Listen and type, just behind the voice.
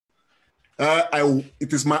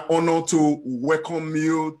It is my honor to welcome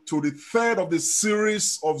you to the third of the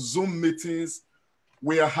series of Zoom meetings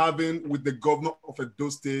we are having with the governor of Edo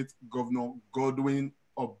State, Governor Godwin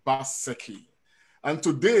Obaseki. And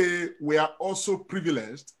today we are also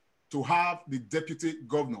privileged to have the deputy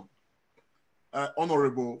governor,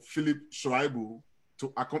 Honorable Philip Shoaibu,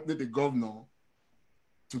 to accompany the governor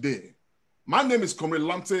today. My name is Comrade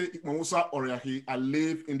Lamte Ikmamusa Oriahi. I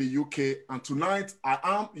live in the UK, and tonight I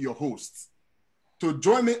am your host. To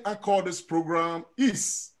join me and call this program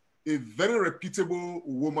is a very reputable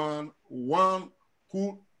woman, one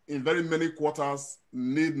who in very many quarters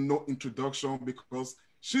need no introduction because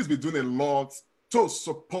she's been doing a lot to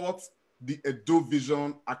support the Edo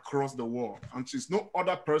vision across the world. And she's no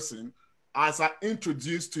other person as I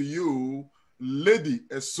introduce to you Lady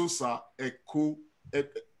Esosa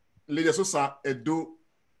Lady Esosa Edo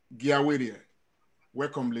Giawere.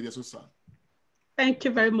 Welcome, Lady Esosa. Thank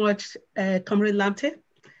you very much, Comrade Lamte.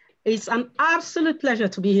 It's an absolute pleasure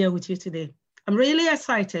to be here with you today. I'm really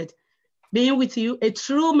excited being with you, a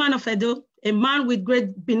true man of Edo, a man with great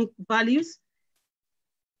values.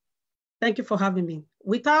 Thank you for having me.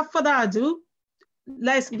 Without further ado,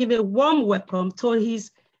 let's give a warm welcome to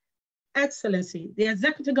His Excellency, the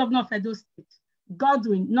Executive Governor of Edo State,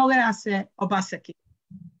 Godwin Obaseki.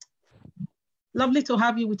 Lovely to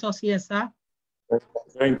have you with us here, sir.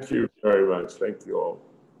 Thank you very much. Thank you all.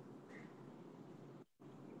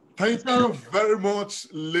 Thank you very much,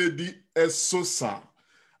 Lady Esosa.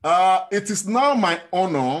 It is now my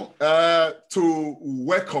honor to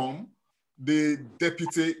welcome the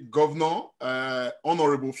Deputy Governor,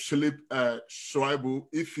 Honorable Philip Shoaibu,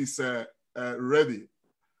 if he's ready.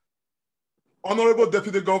 Honorable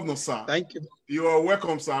Deputy Governor, sir. Thank you. You are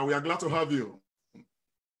welcome, sir. We are glad to have you.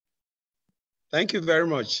 Thank you very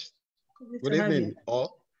much. Good evening,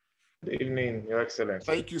 all. Good evening, Your Excellency.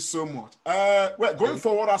 Thank you so much. Well, going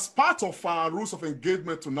forward, as part of our rules of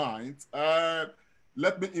engagement tonight,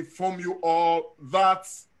 let me inform you all that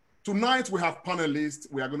tonight we have panelists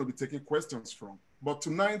we are going to be taking questions from. But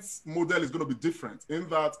tonight's model is going to be different in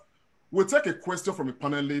that we'll take a question from a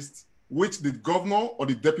panelist, which the governor or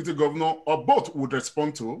the deputy governor or both would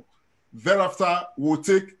respond to. Thereafter, we'll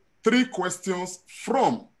take 3 questions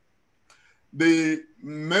from the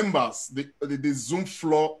members, the Zoom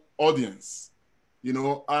floor audience, you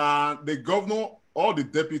know, and the governor or the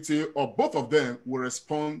deputy or both of them will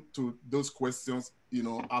respond to those questions, you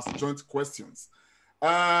know, as joint questions.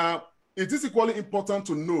 It is equally important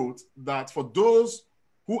to note that for those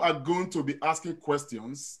who are going to be asking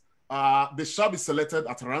questions, they shall be selected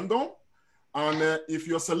at random. And if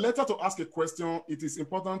you're selected to ask a question, it is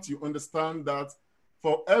important you understand that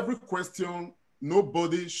for every question,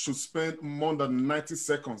 nobody should spend more than 90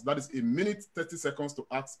 seconds. That is a minute, 30 seconds to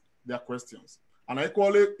ask their questions. And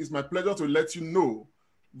equally, it's my pleasure to let you know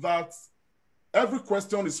that every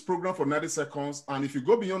question is programmed for 90 seconds. And if you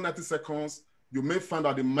go beyond 90 seconds, you may find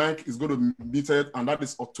that the mic is going to be muted, and that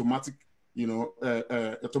is automatic, you know,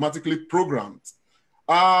 automatically programmed.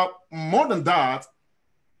 More than that,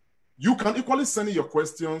 you can equally send in your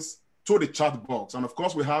questions to the chat box. And of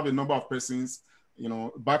course, we have a number of persons, you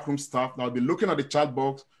know, backroom staff that will be looking at the chat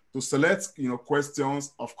box to select, you know,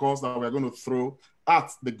 questions, of course, that we're going to throw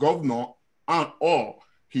at the governor and or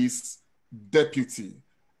his deputy.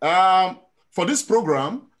 For this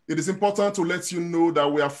program, it is important to let you know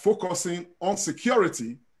that we are focusing on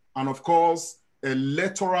security and, of course,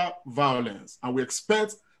 electoral violence. And we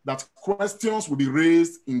expect that questions will be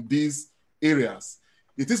raised in these areas.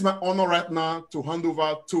 It is my honor right now to hand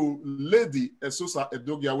over to Lady Esosa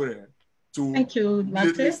Edo Giawere to Thank you,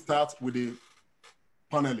 immediately start with the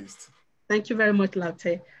panelists. Thank you very much,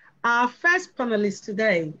 Latte. Our first panelist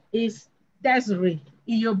today is Desiree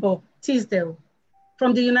Iyobo Tisdale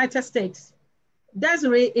from the United States.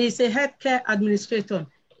 Desiree is a healthcare administrator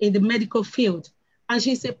in the medical field, and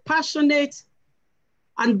she's a passionate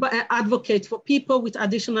advocate for people with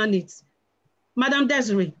additional needs. Madam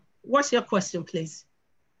Desiree, what's your question, please?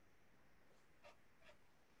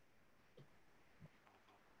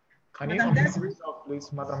 Can you unmute yourself,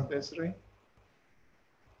 please, Madam Desiree?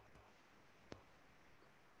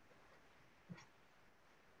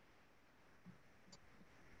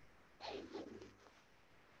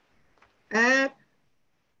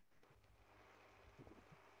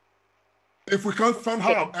 If we can't find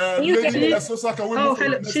her, Lady Esosa, can we move to the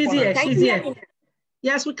next she's panel? here, she's here.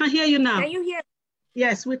 Yes, we can hear you now. Can you hear?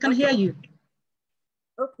 Yes, we can hear you.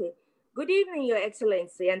 Okay. Good evening, Your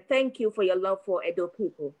Excellency, and thank you for your love for Edo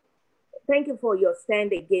people. Thank you for your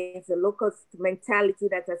stand against the locust mentality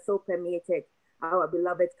that has so permeated our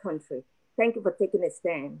beloved country. Thank you for taking a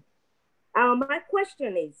stand. My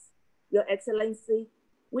question is, Your Excellency,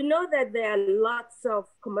 we know that there are lots of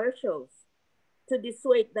commercials to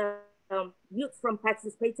dissuade the youth from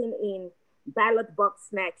participating in ballot box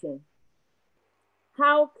snatching.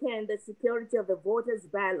 How can the security of the voters'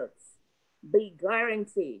 ballots be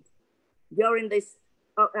guaranteed during this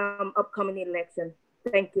upcoming election?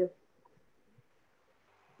 Thank you.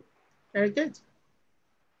 Very good.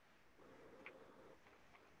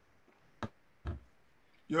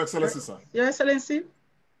 Your Excellency, sir. Your Excellency.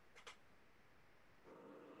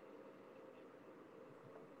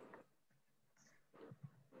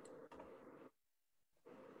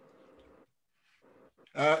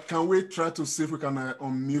 Can we try to see if we can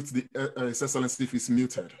unmute the His Excellency if he's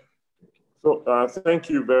muted? So thank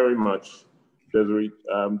you very much, Desiree.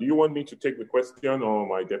 Do you want me to take the question or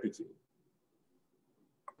my deputy?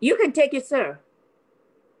 You can take it, sir.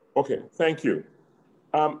 Okay, thank you.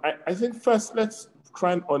 I think first let's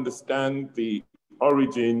try and understand the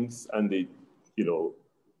origins and the,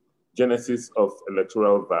 genesis of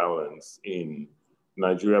electoral violence in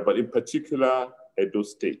Nigeria, but in particular, Edo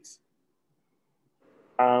State.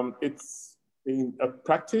 It's been a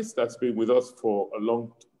practice that's been with us for a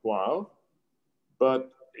long while,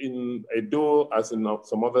 but in Edo, as in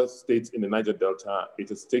some other states in the Niger Delta, it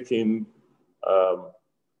has taken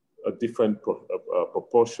a different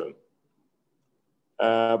proportion.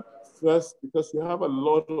 First, because you have a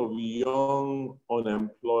lot of young,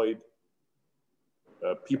 unemployed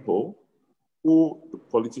people who the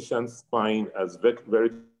politicians find as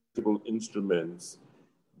veritable instruments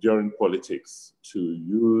during politics to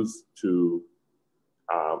use to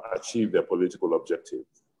achieve their political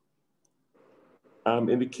objectives.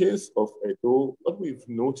 In the case of Edo, what we've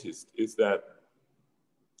noticed is that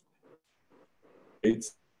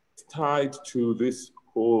it's tied to this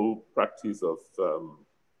whole practice of,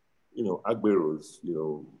 agberos,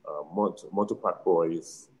 motor park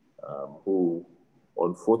boys, who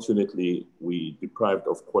unfortunately we deprived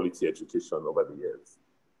of quality education over the years.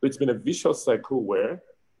 So it's been a vicious cycle where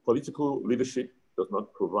political leadership does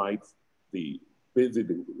not provide the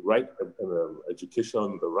right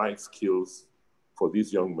education, the right skills for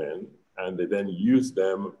these young men, and they then use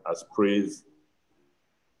them as praise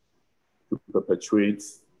to perpetuate,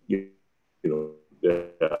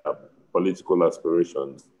 their political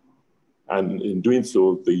aspirations. And in doing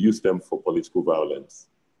so, they use them for political violence.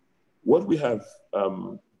 What we have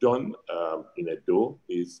done in Edo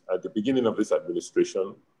is at the beginning of this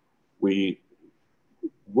administration, we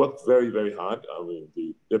worked very, very hard. I mean,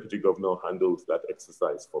 the deputy governor handles that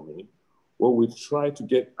exercise for me, where we try to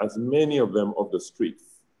get as many of them off the streets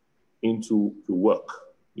into work.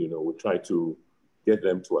 We try to get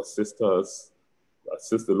them to assist us,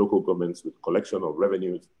 assist the local governments with collection of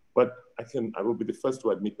revenues. But I will be the first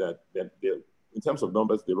to admit that in terms of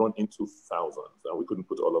numbers, they run into thousands, and we couldn't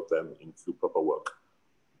put all of them into proper work.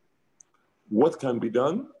 What can be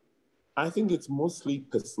done? I think it's mostly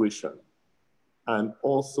persuasion and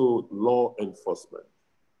also law enforcement.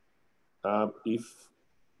 If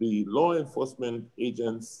the law enforcement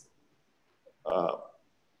agents are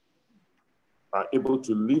able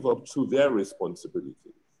to live up to their responsibilities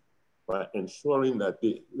by ensuring that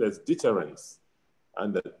there's deterrence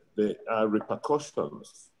and that there are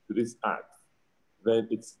repercussions to this act, then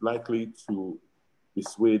it's likely to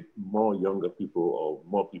dissuade more younger people or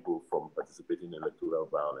more people from participating in electoral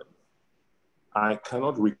violence. I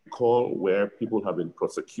cannot recall where people have been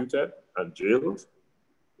prosecuted and jailed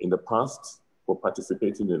in the past for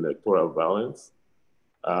participating in electoral violence.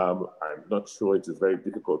 I'm not sure, it is very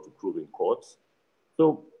difficult to prove in court.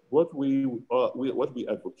 So what we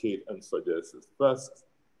advocate and suggest is first,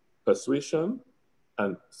 persuasion,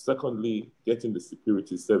 and secondly, getting the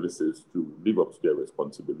security services to live up to their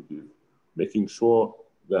responsibilities, making sure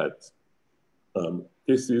that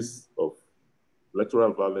cases of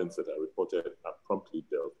electoral violence that are reported are promptly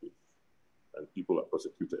dealt with and people are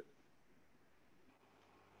prosecuted.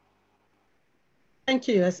 Thank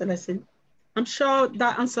you, Excellency. I'm sure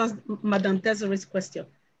that answers Madam Desiree's question.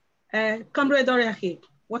 Comrade Oriahi,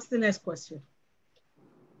 what's the next question?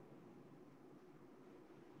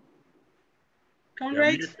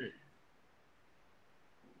 Comrade?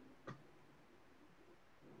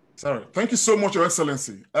 Sorry. Thank you so much, Your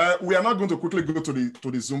Excellency. We are now going to quickly go to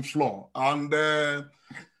the Zoom floor, and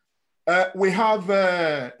we have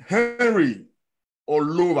Henry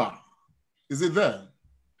Olova. Is it there?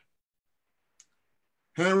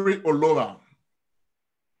 Henry Olova.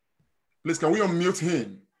 Please, can we unmute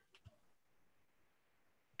him?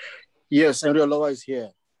 Yes, Henry Olova is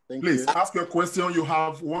here. Thank you. Please ask your question. You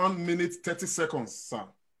have 1 minute, 30 seconds, sir.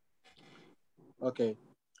 Okay.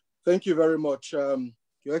 Thank you very much.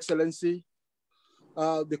 Your Excellency,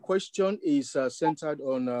 The question is centered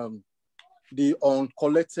on the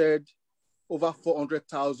uncollected over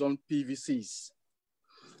 400,000 PVCs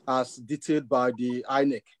as detailed by the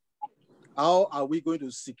INEC. How are we going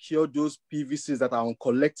to secure those PVCs that are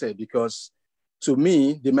uncollected? Because to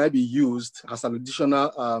me, they might be used as an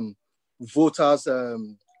additional voters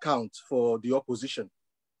count for the opposition,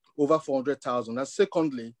 over 400,000. And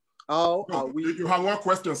secondly, how are we? You have one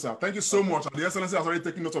question, sir. Thank you so much. The Excellency has already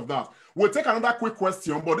taken note of that. We'll take another quick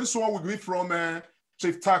question, but this one will be from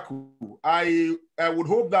Chief Taku. I would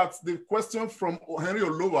hope that the question from Henry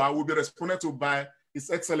Olowa will be responded to by His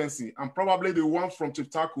Excellency, and probably the one from Chief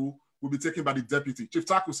Taku will be taken by the Deputy. Chief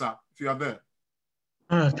Taku, sir, if you are there.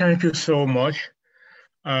 Thank you so much.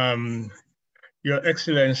 Your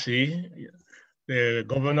Excellency, the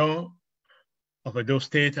Governor of Edo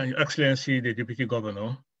State, and Your Excellency, the Deputy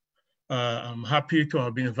Governor, I'm happy to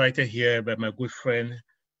have been invited here by my good friend,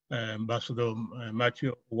 Ambassador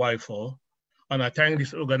Matthew Wifo, and I thank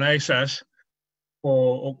these organizers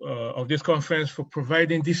of this conference for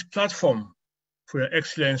providing this platform for Your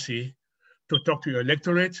Excellency to talk to your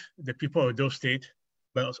electorate, the people of Edo State,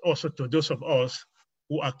 but also to those of us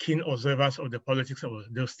who are keen observers of the politics of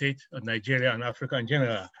Edo State, of Nigeria, and Africa in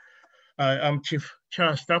general. I'm Chief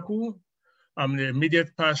Charles Taku. I'm the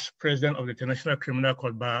immediate past president of the International Criminal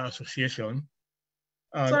Court Bar Association.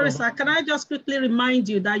 Sorry, sir, can I just quickly remind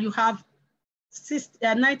you that you have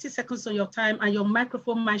 90 seconds of your time and your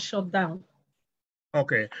microphone might shut down.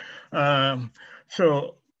 Okay. I'm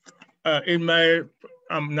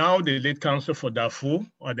now the lead counsel for Darfur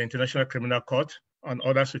at the International Criminal Court and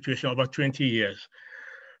other situations over 20 years.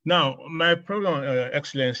 Now, my problem,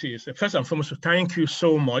 Excellency, is first and foremost to thank you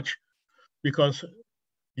so much because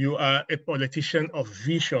you are a politician of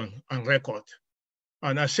vision and record.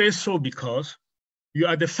 And I say so because you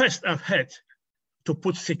are the first I've had to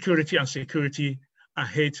put security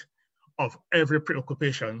ahead of every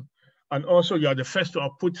preoccupation. And also you are the first to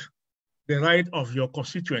have put the right of your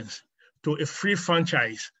constituents to a free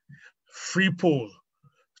franchise, free poll,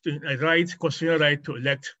 constitutional right to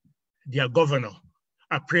elect their governor.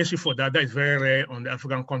 I praise you for that. That is very rare on the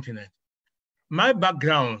African continent. My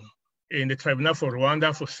background in the Tribunal for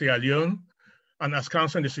Rwanda, for Sierra Leone, and as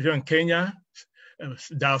counsel in the situation in Kenya,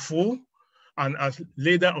 Darfur, and as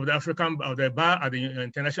leader of the bar at the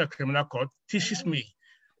International Criminal Court teaches me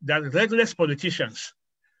that reckless politicians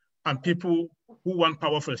and people who want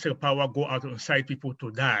power for the sake of power go out and incite people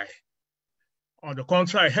to die. On the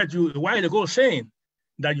contrary, I heard you a while ago saying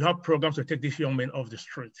that you have programs to take these young men off the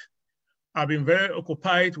street. I've been very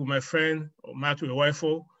occupied with my friend, Matthew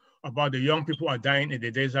Wifo, about the young people who are dying in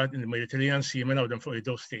the desert in the Mediterranean Sea, many of them from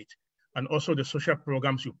Edo State, and also the social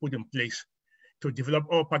programs you put in place to develop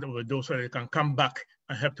all part of Edo so that they can come back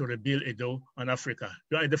and help to rebuild Edo and Africa.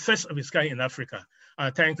 You are the first of its kind in Africa,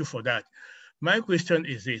 and thank you for that. My question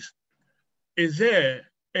is this: is there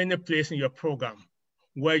any place in your program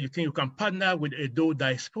where you think you can partner with Edo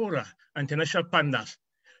diaspora, international partners,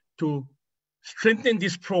 to strengthen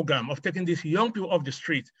this program of taking these young people off the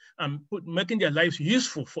street and making their lives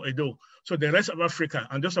useful for Edo, so the rest of Africa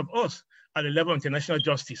and those of us at the level of international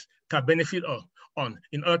justice can benefit on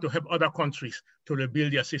in order to help other countries to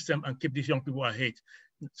rebuild their system and keep these young people ahead,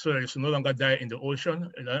 so that they should no longer die in the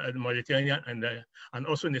ocean, in the Mediterranean, and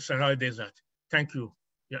also in the Sahara Desert. Thank you,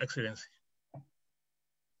 Your Excellency.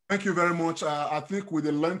 Thank you very much. I think with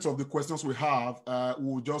the length of the questions we have,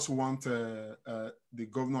 we just want the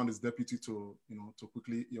governor and his deputy to, to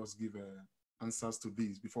quickly just give answers to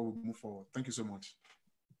these before we move forward. Thank you so much.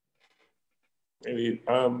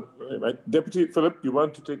 Deputy Philip, you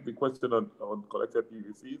want to take the question on collected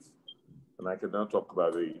PVCs? And I can now talk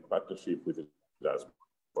about the partnership with the diaspora.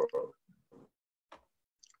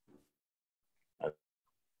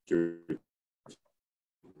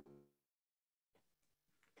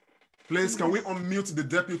 Please, can we unmute the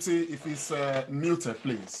deputy if he's muted,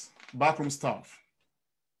 please? Backroom staff.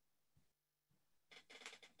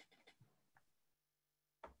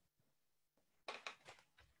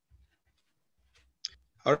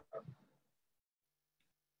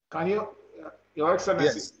 Can you, Your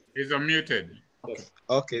Excellency? Yes. He's unmuted. Yes.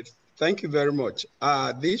 Okay, thank you very much.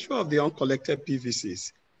 The issue of the uncollected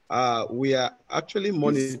PVCs, we are actually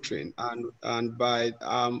monitoring and by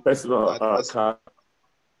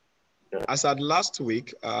as at last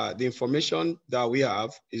week, the information that we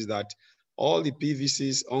have is that all the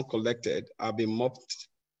PVCs uncollected have been mopped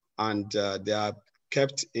and they are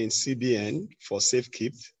kept in CBN for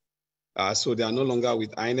safekeep. So they are no longer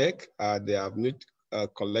with INEC. They have not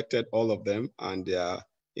collected all of them and they are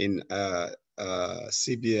in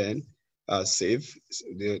CBN safe.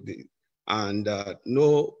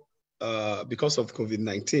 No because of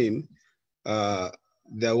COVID-19,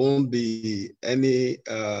 there won't be any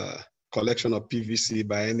collection of PVC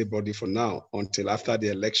by anybody for now until after the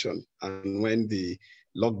election and when the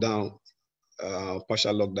lockdown,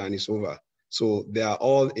 partial lockdown is over. So they are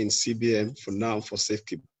all in CBN for now for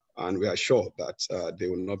safekeeping, and we are sure that they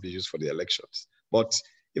will not be used for the elections. But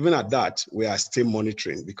even at that, we are still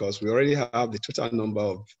monitoring because we already have the total number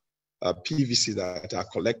of PVC that are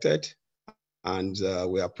collected, and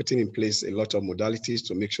we are putting in place a lot of modalities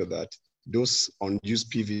to make sure that those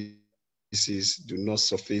unused PVCs do not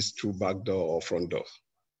surface through back door or front door.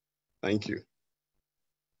 Thank you.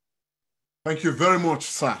 Thank you very much,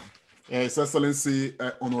 sir. His Excellency,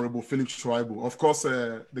 Honorable Philip Schreiber. Of course,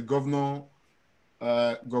 the Governor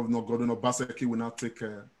Gordon Obaseki will now take,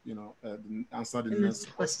 answer the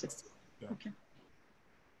next question. Yeah. Okay.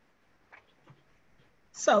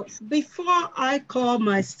 So before I call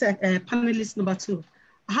my panelist number 2,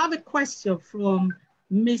 I have a question from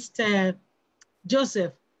Mr.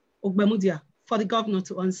 Joseph Ogbemudia for the governor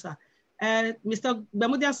to answer. Mr.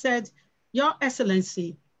 Ogbemudia said, Your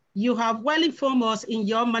Excellency, you have well informed us in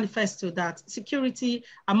your manifesto that security,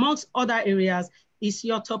 amongst other areas, is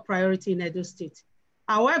your top priority in Edo State.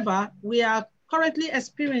 However, we are currently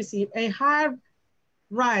experiencing a high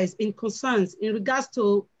rise in concerns in regards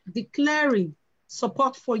to declaring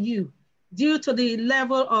support for you due to the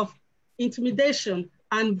level of intimidation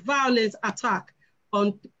and violence attack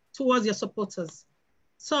towards your supporters.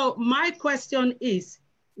 So my question is,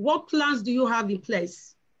 what plans do you have in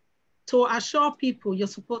place to assure people, your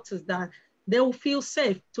supporters, that they will feel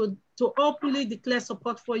safe to openly declare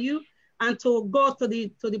support for you and to go to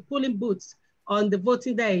the polling booths on the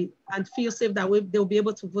voting day and feel safe that they'll be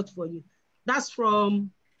able to vote for you? That's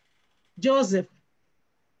from Joseph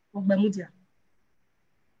Ogbemudia.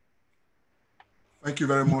 Thank you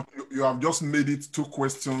very much. You have just made it 2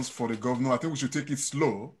 questions for the governor. I think we should take it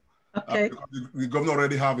slow. Okay. The governor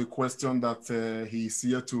already have a question that he's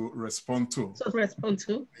here to respond to. Yes.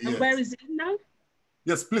 And where is he now?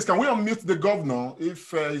 Yes, please, can we unmute the governor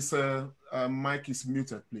if his mic is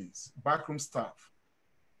muted, please? Backroom staff.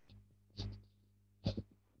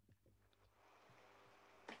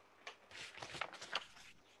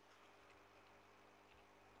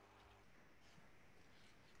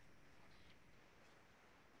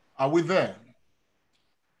 Are we there?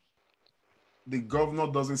 The governor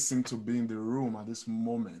doesn't seem to be in the room at this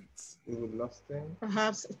moment. We would lost him.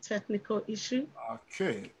 Perhaps a technical issue.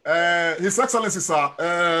 Okay. His Excellency,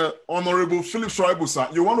 sir, Honorable Philip Schreiber, sir,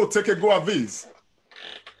 you want to take a go at this?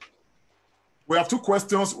 We have 2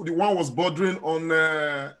 questions. The one was bordering on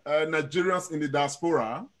Nigerians in the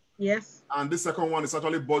diaspora. Yes. And the second one is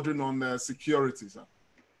actually bordering on security, sir.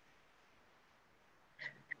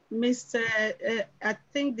 Mr. I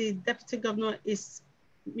think the Deputy Governor is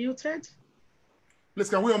muted. Please,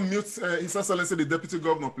 can we unmute His Excellency, the Deputy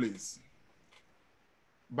Governor, please?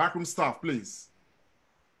 Backroom staff, please.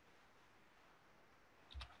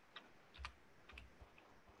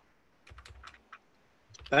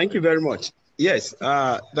 Thank you very much. Yes,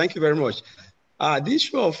 thank you very much. The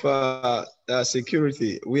issue of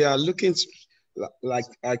security, we are looking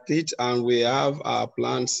at it, and we have our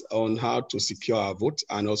plans on how to secure our vote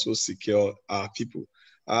and also secure our people.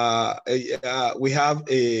 We have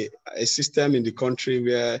a system in the country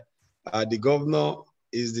where the governor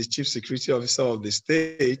is the chief security officer of the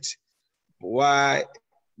state, while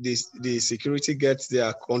the security gets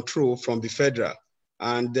their control from the federal.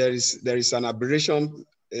 And there is an aberration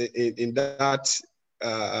in that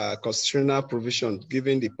constitutional provision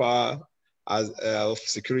giving the power of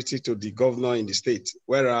security to the governor in the state,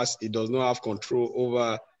 whereas it does not have control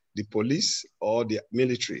over the police or the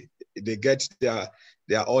military. They get their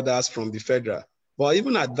orders from the federal. But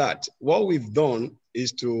even at that, what we've done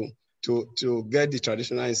is to get the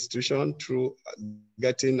traditional institution through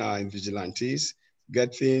getting our vigilantes,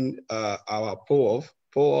 getting our POV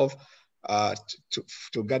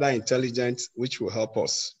to gather intelligence, which will help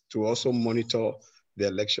us to also monitor the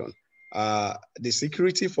election. The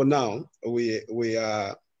security for now, we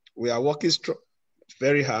are working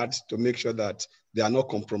very hard to make sure that they are not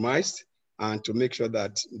compromised and to make sure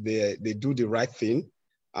that they do the right thing.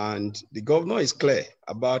 And the governor is clear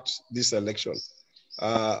about this election.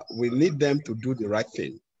 We need them to do the right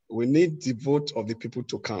thing. We need the vote of the people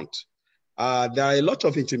to count. There are a lot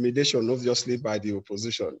of intimidation, obviously, by the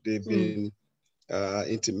opposition. They've been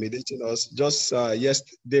intimidating us. Just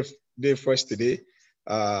yesterday,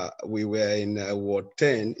 we were in Ward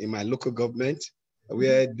 10 in my local government,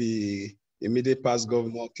 where the immediate past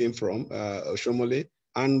governor came from, Oshomole.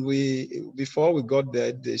 And before we got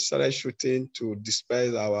there, they started shooting to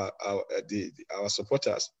disperse our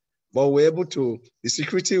supporters. But we're able to, the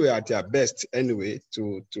security were at their best anyway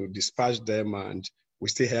to dispatch them, and we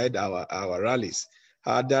still had our rallies.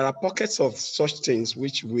 There are pockets of such things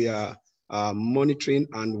which we are monitoring,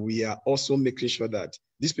 and we are also making sure that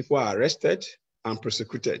these people are arrested and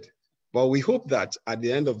prosecuted. But we hope that at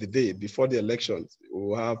the end of the day, before the election,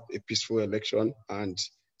 we'll have a peaceful election and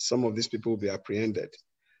some of these people will be apprehended.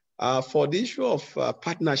 For the issue of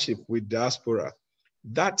partnership with diaspora,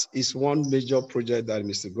 that is one major project that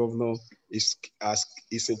Mr. Governor is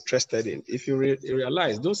interested in. If you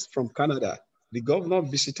realize, those from Canada, the governor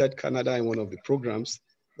visited Canada in one of the programs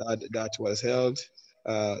that was held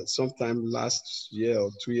sometime last year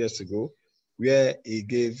or 2 years ago, where he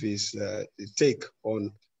gave his take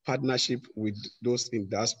on partnership with those in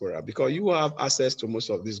diaspora, because you have access to most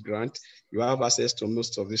of these grants, you have access to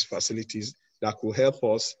most of these facilities that could help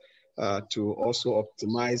us to also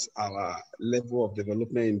optimize our level of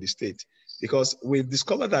development in the state. Because we've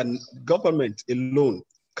discovered that government alone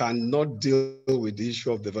cannot deal with the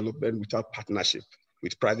issue of development without partnership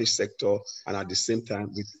with private sector, and at the same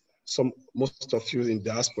time with most of you in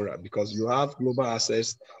diaspora, because you have global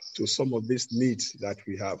access to some of these needs that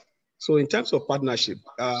we have. So in terms of partnership,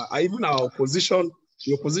 even our opposition,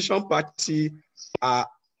 the opposition party are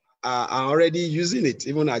already using it,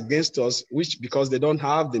 even against us, which because they don't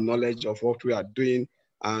have the knowledge of what we are doing,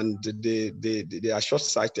 and they are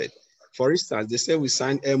short-sighted. For instance, they say we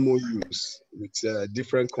signed MOUs with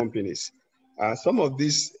different companies. Some of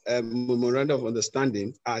these memorandum of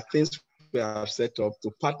understanding are things we have set up to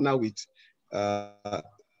partner with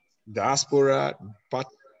diaspora,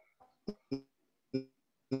 partners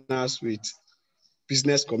with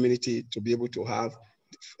business community to be able to have,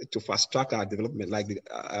 to fast track our development, like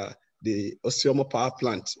the Osiomo power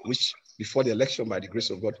plant, which before the election, by the grace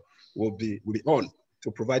of God, will be on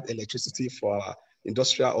to provide electricity for our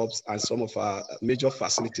industrial hubs and some of our major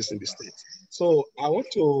facilities in the state. So I want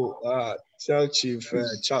to tell Chief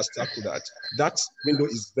Charles Taku that window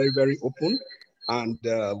is very, very open, and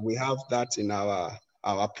we have that in our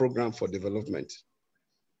program for development.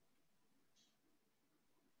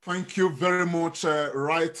 Thank you very much,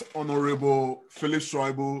 Right Honorable Felix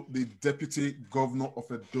Schreiber, the Deputy Governor of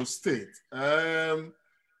Edo State. Well,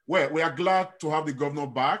 we are glad to have the governor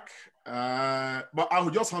back, but I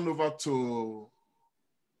will just hand over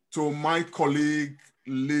to my colleague,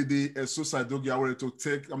 Lady Esusa Dogiawere,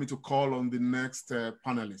 to call on the next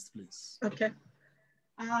panelist, please. Okay.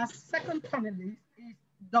 Our second panelist is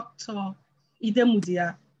Dr.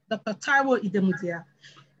 Idemudia, Dr. Taiwo Idemudia.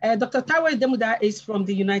 Dr. Taiwo Idemudia is from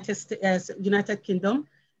the United Kingdom.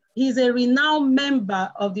 He's a renowned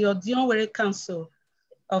member of the Odionwere Council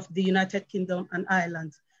of the United Kingdom and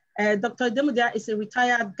Ireland. Dr. Idemudia is a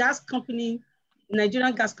retired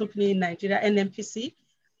Nigerian gas company in Nigeria, NNPC,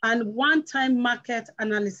 and one-time market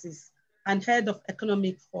analysis and head of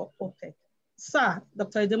economic for OPEC. Sir,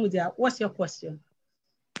 Dr. Idemudia, what's your question?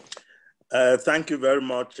 Thank you very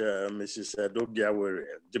much, Mrs. Dogiawere.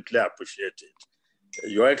 Deeply appreciated.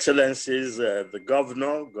 Your Excellencies, the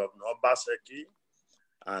Governor, Governor Obaseki,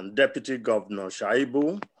 and Deputy Governor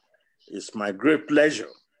Shaibu, it's my great pleasure,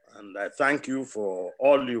 and I thank you for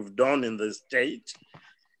all you've done in the state.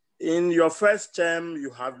 In your first term,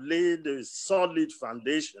 you have laid a solid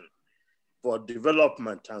foundation for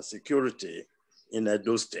development and security in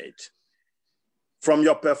Edo State. From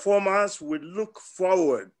your performance, we look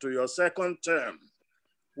forward to your second term,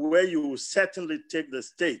 where you will certainly take the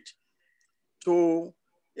state to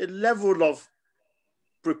a level of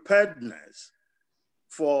preparedness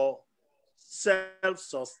for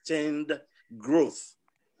self-sustained growth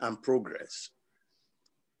and progress.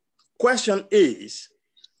 Question is,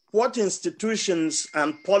 what institutions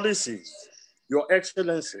and policies, Your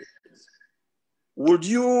Excellency, would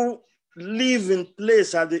you leave in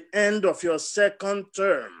place at the end of your second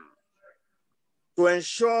term to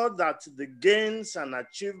ensure that the gains and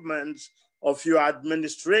achievements of your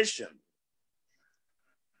administration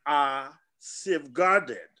are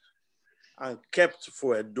safeguarded and kept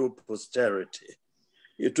for Edo posterity?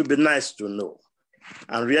 It would be nice to know,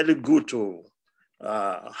 and really good to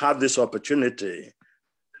have this opportunity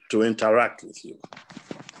to interact with you.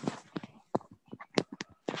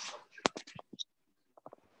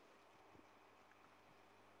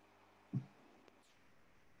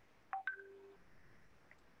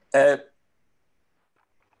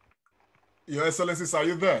 Your Excellencies, are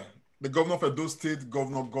you there? The Governor of Edo State,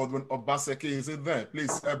 Governor Godwin Obaseki, is it there?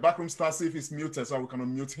 Please, backroom staff, see if he's muted so we can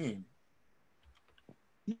unmute him.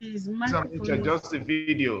 His microphone, just the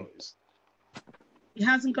video. He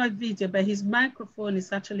hasn't got video, but his microphone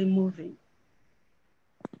is actually moving.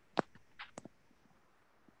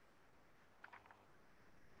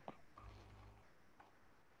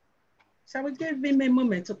 Shall we give him a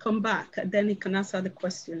moment to come back and then he can answer the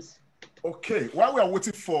questions? Okay, while we are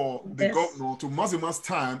waiting for the governor to maximize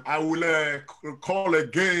time, I will call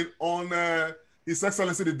again on His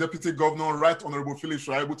Excellency the Deputy Governor, Right Honorable Philip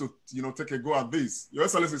Shaibu, to take a go at this. Your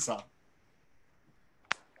Excellency, sir.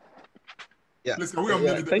 Yeah. Please, can we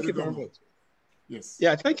unmute the thank you governor? very much. Yes.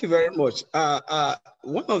 Yeah, thank you very much.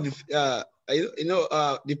 One of the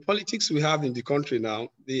the politics we have in the country now,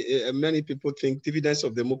 many people think dividends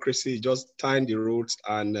of democracy is just tying the roads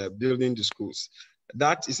and building the schools.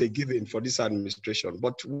 That is a given for this administration.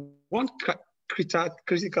 But one critical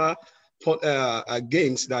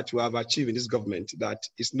gains that we have achieved in this government that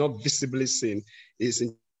is not visibly seen is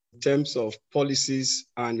in terms of policies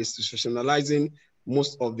and institutionalizing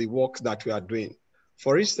most of the work that we are doing.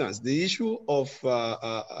 For instance, the issue of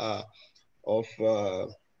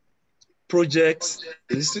projects,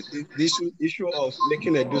 the issue of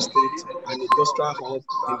making Edo State an industrial hub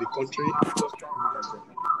in the country.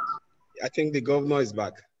 I think the governor is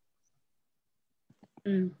back.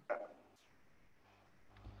 I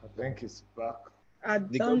think he's back. I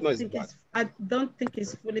don't think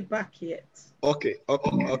it's fully back yet. Okay.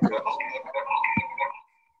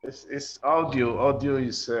 It's audio. Audio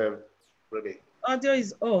is ready. Audio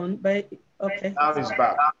is on, but okay. Now he's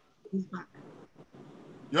back. He's back.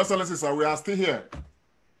 Your Excellency, sir, we are still here.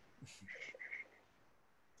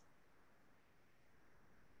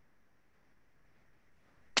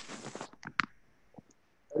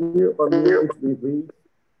 Can you unmute me, please?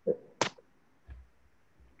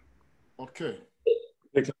 Okay.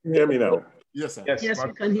 Can you hear me now? Yes, sir. Yes,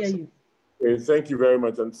 we can hear you. Okay, thank you very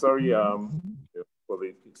much. I'm sorry for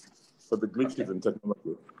the glitches in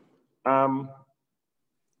technology.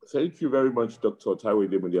 Thank you very much, Dr. Taiwo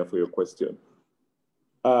Demundia, for your question.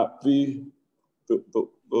 The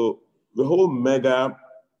whole mega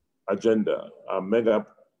agenda, mega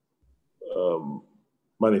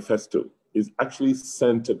manifesto is actually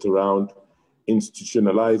centered around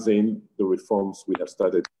institutionalizing the reforms we have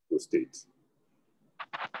started in the state.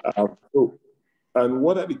 And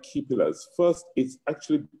what are the key pillars? First, it's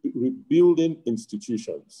actually rebuilding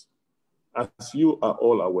institutions. As you are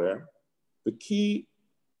all aware, the key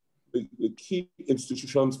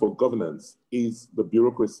institutions for governance is the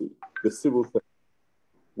bureaucracy, the civil service.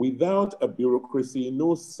 Without a bureaucracy,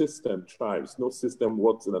 no system thrives, no system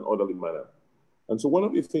works in an orderly manner. And so one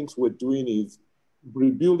of the things we're doing is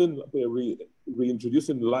rebuilding,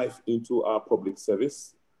 reintroducing life into our public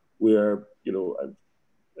service. We're,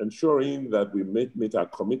 ensuring that we meet our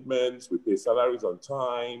commitments, we pay salaries on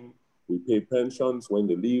time, we pay pensions when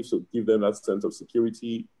they leave, so give them that sense of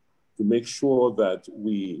security, to make sure that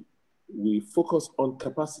we focus on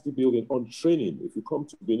capacity building, on training. If you come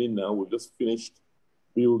to Benin now, we've just finished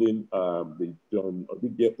building the John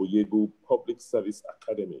Odigbe Oyegu Public Service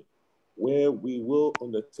Academy, where we will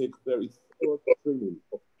undertake very thorough training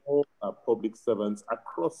of all our public servants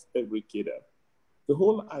across every cadre. The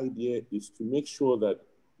whole idea is to make sure that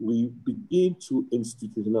we begin to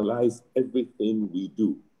institutionalize everything we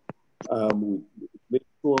do. We make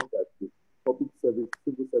sure that the public service,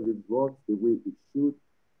 civil service runs the way it should,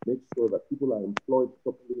 make sure that people are employed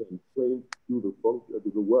properly and trained to do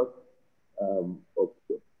the work of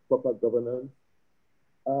proper governance.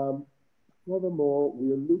 Furthermore,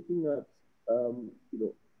 we are looking at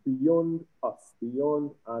beyond us,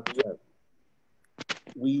 beyond our time.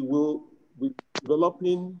 We will be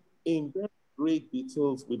developing in very great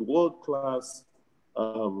details with world-class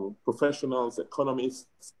professionals,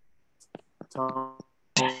 economists,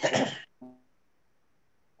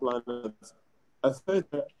 planners, a third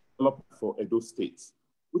development for Edo State,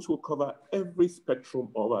 which will cover every spectrum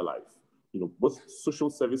of our life. Both social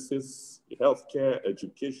services, healthcare,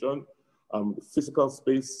 education, physical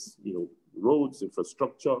space, roads,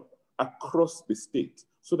 infrastructure across the state,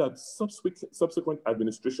 so that subsequent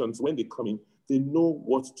administrations, when they come in, they know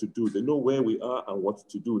what to do. They know where we are and what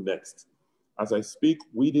to do next. As I speak,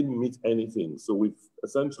 we didn't meet anything. So we've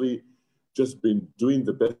essentially just been doing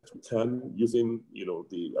the best we can using,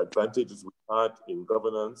 the advantages we had in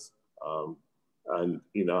governance and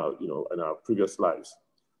in our previous lives.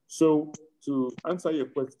 So to answer your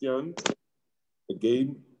question,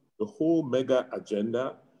 again, the whole mega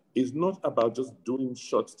agenda is not about just doing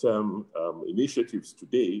short-term initiatives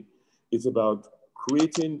today. It's about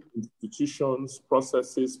creating institutions,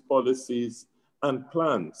 processes, policies, and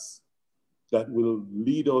plans that will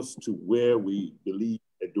lead us to where we believe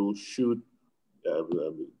Edo should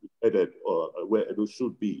be headed, or where Edo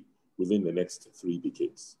should be within the next 3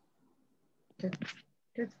 decades. Okay.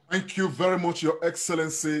 Good. Thank you very much, Your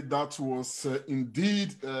Excellency. That was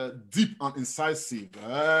indeed deep and incisive.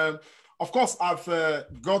 of course, I've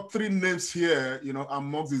got 3 names here, you know,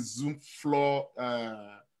 amongst the Zoom floor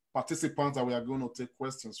participants that we are going to take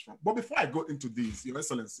questions from. But before I go into this, Your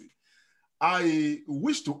Excellency, I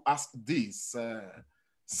wish to ask this.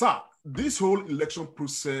 Sir, this whole election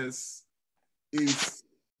process is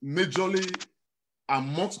majorly,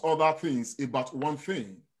 amongst other things, about one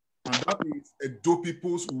thing, and that is Edo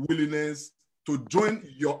people's willingness to join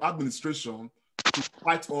your administration to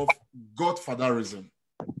fight off godfatherism.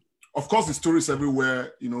 Of course, the stories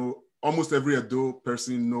everywhere, you know, almost every Edo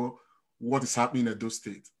person know what is happening in Edo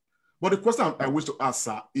State. But the question I wish to ask,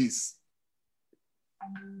 sir, is,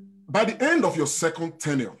 by the end of your second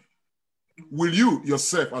tenure, will you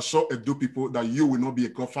yourself assure Edo people that you will not be a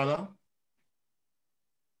godfather?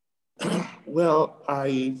 Well,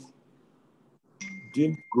 I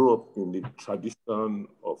didn't grow up in the tradition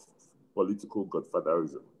of political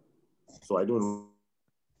godfatherism, so I don't know.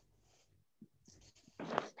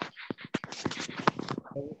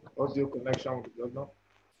 Audio connection with the governor.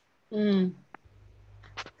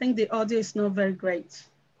 I think the audio is not very great.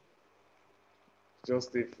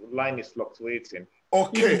 Just the line is fluctuating.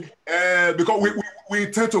 Okay, because we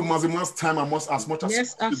intend to maximize time as much as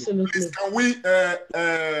yes, possible. absolutely. Please, can we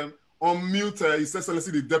unmute His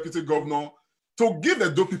Excellency the Deputy Governor to give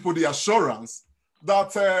the Edo people the assurance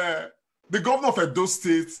that the governor of Edo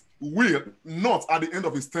State will not, at the end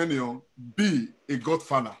of his tenure, be a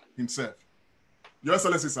godfather himself? Your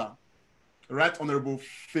Excellency, sir. Right Honorable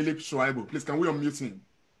Philip Shuaibu. Please, can we unmute him?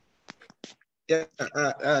 Yeah,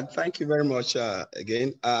 thank you very much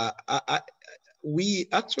again. We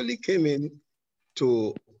actually came in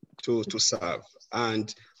to serve,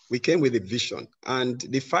 and we came with a vision. And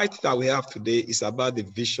the fight that we have today is about the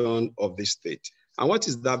vision of the state. And what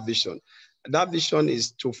is that vision? That vision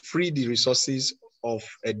is to free the resources of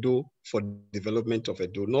Edo for development of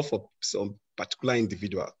Edo, not for some particular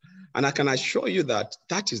individual. And I can assure you that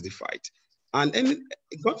that is the fight. And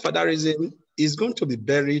godfatherism is going to be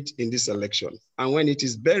buried in this election. And when it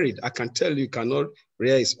is buried, I can tell you cannot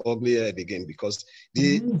rear its ugly head again, because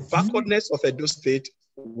the backwardness of Edo State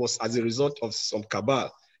was as a result of some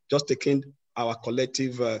cabal just taking our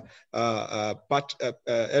collective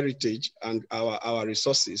heritage and our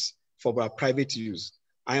resources for our private use.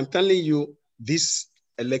 I am telling you, this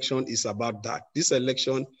election is about that. This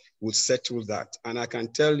election will settle that. And I can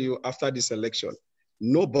tell you, after this election,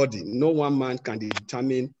 nobody, no one man can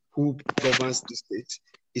determine who governs the state.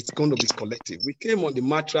 It's going to be collective. We came on the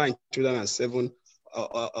mantra in 2007,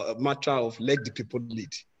 mantra of let the people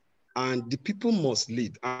lead. And the people must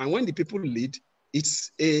lead. And when the people lead,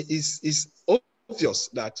 it's obvious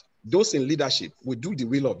that those in leadership will do the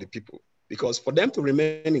will of the people. Because for them to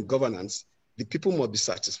remain in governance, the people must be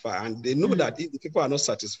satisfied. And they know that if the people are not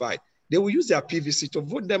satisfied, they will use their PVC to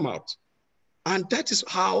vote them out. And that is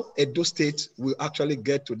how Edo State will actually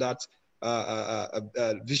get to that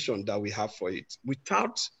vision that we have for it.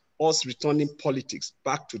 Without us returning politics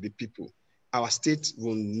back to the people, our state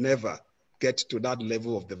will never get to that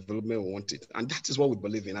level of development we want it. And that is what we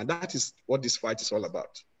believe in. And that is what this fight is all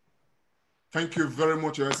about. Thank you very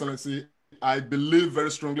much, Your Excellency. I believe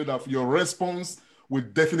very strongly that your response will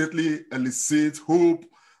definitely elicit hope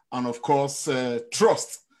and, of course,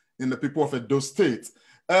 trust in the people of Edo State.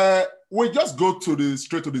 We just go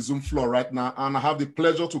straight to the Zoom floor right now, and I have the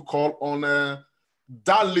pleasure to call on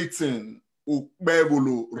Darlington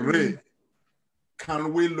Ukbebulu Ray.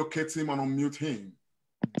 Can we locate him and unmute him?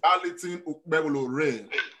 Darlington Ukbebulu Ray.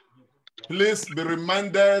 Please be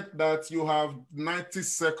reminded that you have 90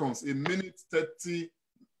 seconds, a minute 30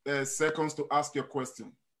 seconds to ask your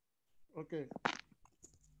question. Okay.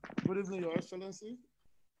 Good evening, Your Excellency.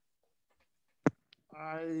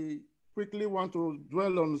 I quickly want to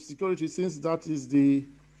dwell on security, since that is the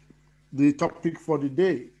topic for the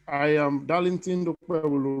day. I am Darlington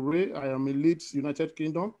Ukbebulu. I am in Leeds, United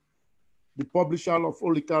Kingdom, the publisher of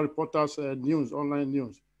Olika Reporters News, online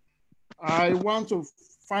news. I want to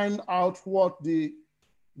find out what the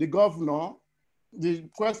governor, the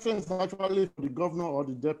question is actually for the governor or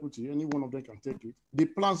the deputy, any one of them can take it, the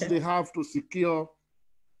plans they have to secure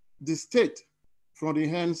the state from the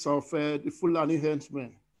hands of the Fulani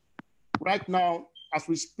henchmen. Right now, as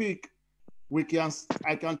we speak,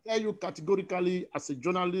 I can tell you categorically as a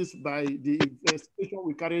journalist by the investigation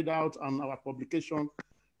we carried out on our publication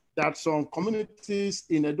that some communities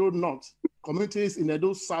in Edo North, communities in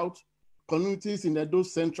Edo South, communities in Edo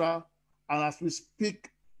Central, and as we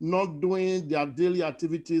speak, not doing their daily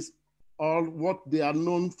activities or what they are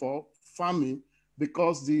known for, farming,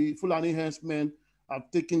 because the Fulani henchmen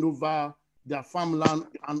have taken over their farmland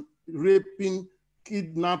and raping,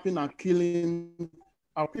 kidnapping, and killing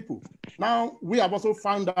our people. Now, we have also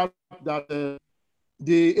found out out that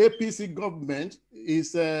the APC government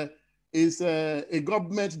is a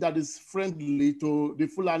government that is friendly to the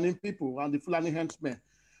Fulani people and the Fulani henchmen.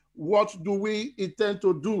 What do we intend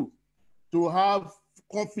to do to have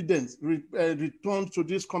confidence return to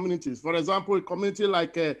these communities? For example, a community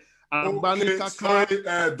like Okay, sorry,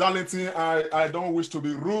 Darlington, I don't wish to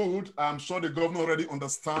be rude. I'm sure the governor already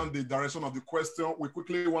understands the direction of the question. We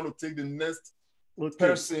quickly want to take the next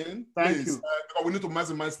person, Thank please. you. We need to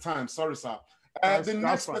maximize time. Sorry, sir. The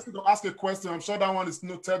next person to ask a question, I'm sure that one is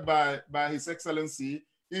noted by His Excellency,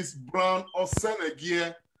 is Brown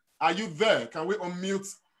Osenegie. Are you there? Can we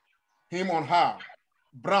unmute him or her?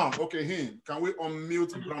 Brown, okay, him. Can we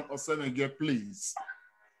unmute Brown Osenegie, please?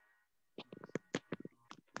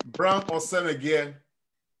 Brown Osenegie.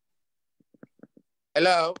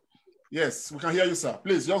 Hello. Yes, we can hear you, sir.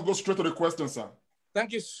 Please, just go straight to the question, sir.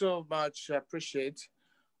 Thank you so much. I appreciate.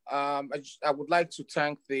 I would like to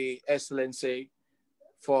thank the Excellency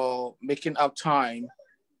for making up time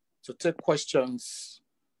to take questions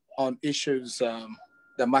on issues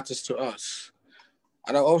that matters to us.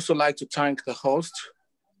 And I'd also like to thank the host,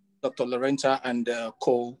 Dr. Lorenta and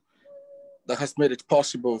Cole, that has made it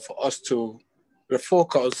possible for us to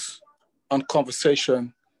refocus on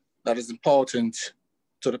conversation that is important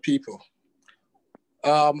to the people.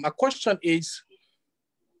 My question is,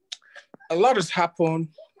 a lot has happened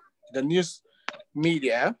in the news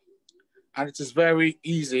media, and it is very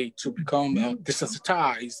easy to become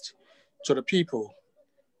desensitized to the people.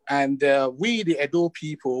 And we, the Edo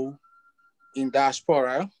people in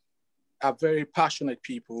diaspora, are very passionate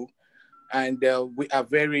people, and we are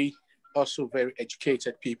also very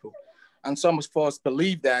educated people. And some of us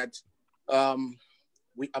believe that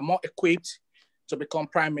we are more equipped to become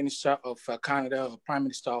Prime Minister of Canada or Prime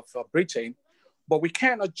Minister of Britain, but we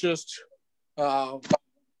cannot just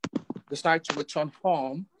decide to return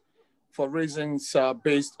home for reasons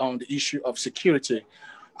based on the issue of security.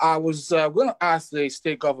 I was going to ask the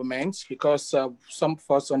state government, because some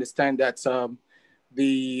of us understand that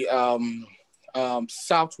the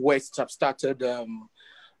Southwest have started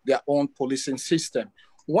their own policing system.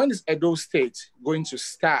 When is Edo State going to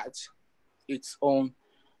start its own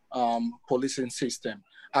policing system,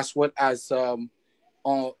 as well as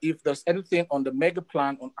if there's anything on the mega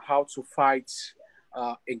plan on how to fight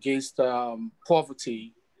against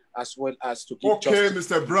poverty, as well as to give justice.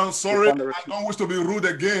 Mr. Brown, sorry, I don't wish to be rude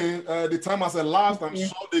again. The time has elapsed. I'm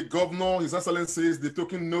sure the governor, His Excellency, is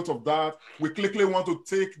taking note of that. We quickly want to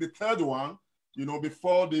take the third one,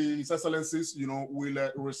 before His Excellencies,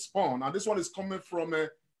 will respond. And this one is coming from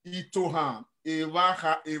Itohan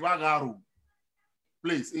Evagaru.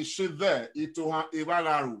 Please, is she there? Itohan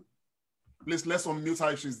Evagaru. Please, let's unmute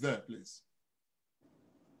her if she's there, please.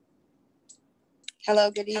 Hello,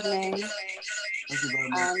 good evening. Thank you very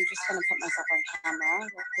much. I'm just going to put myself on camera real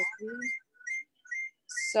quickly.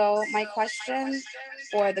 So my question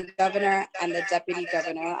for the governor and the deputy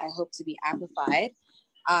governor, I hope to be amplified,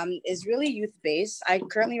 is really youth-based. I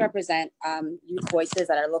currently represent youth voices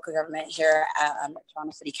at our local government here at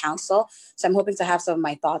Toronto City Council. So I'm hoping to have some of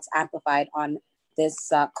my thoughts amplified on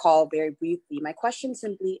this call very briefly. My question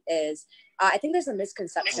simply is, I think there's a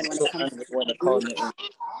misconception when it comes to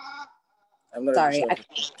Sorry,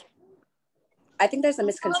 I think there's a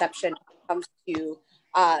misconception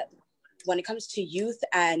when it comes to youth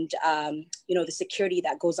and the security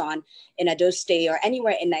that goes on in Edo State or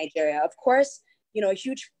anywhere in Nigeria. Of course, a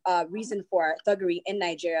huge reason for thuggery in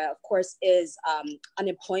Nigeria, of course, is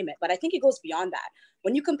unemployment. But I think it goes beyond that.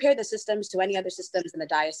 When you compare the systems to any other systems in the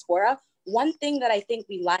diaspora, one thing that I think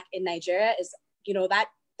we lack in Nigeria is,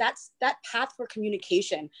 that path for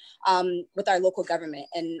communication with our local government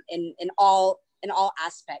and in all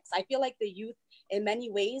aspects. I feel like the youth in many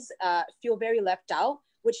ways feel very left out,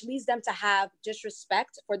 which leads them to have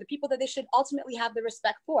disrespect for the people that they should ultimately have the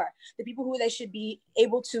respect for, the people who they should be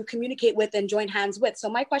able to communicate with and join hands with. So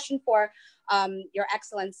my question for Your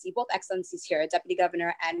Excellency, both Excellencies here, Deputy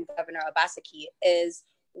Governor and Governor Obaseki, is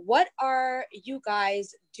what are you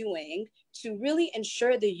guys doing to really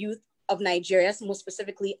ensure the youth of Nigeria, more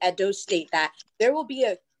specifically Edo State, that there will be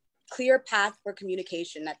a clear path for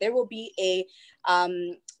communication, that there will be a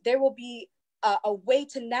way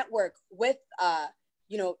to network with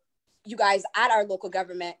you guys at our local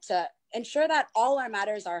government to ensure that all our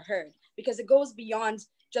matters are heard, because it goes beyond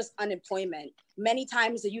just unemployment. Many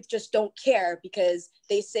times the youth just don't care because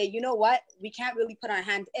they say, you know what, we can't really put our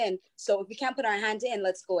hand in. So if we can't put our hand in,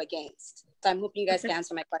 let's go against. So I'm hoping you guys can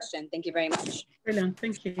answer my question. Thank you very much. Brilliant,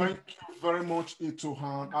 thank you. Thank you very much,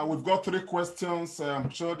 Itohan. We've got 3 questions. I'm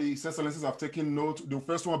sure the Excellencies have taken note. The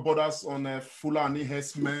first one borders on Fulani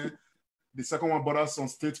herdsmen. The second one borders on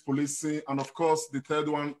state policing. And of course, the third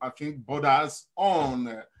one, I think, borders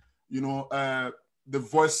on, the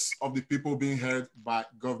voice of the people being heard by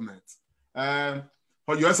government.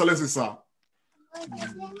 For Your Excellency, sir,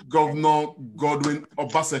 Governor Godwin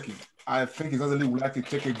Obaseki, I think His Excellency would like to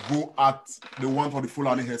take a go at the one for the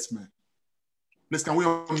Fulani herdsmen. Please, can we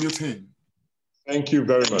unmute him? Thank you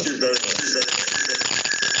very much.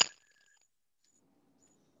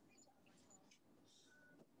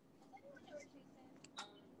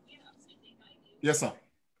 Yes, sir.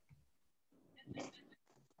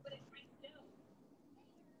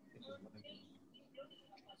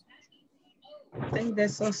 I think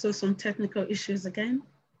there's also some technical issues again.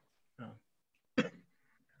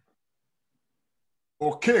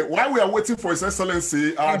 Okay, while we are waiting for His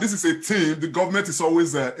Excellency, this is a team. The government is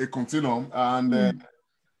always a continuum, and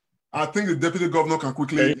I think the Deputy Governor can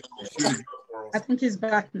quickly. I think he's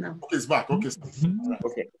back now. Okay, he's back. Okay.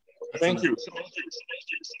 Okay. Thank you.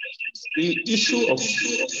 The issue of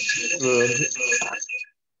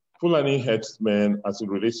Fulani herdsmen as it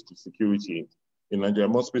relates to security in Nigeria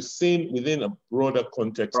must be seen within a broader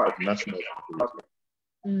context of national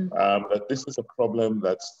security. That this is a problem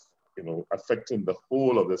that's affecting the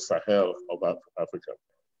whole of the Sahel of Africa.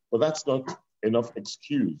 But that's not enough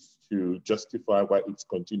excuse to justify why it's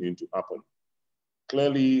continuing to happen.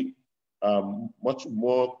 Clearly, much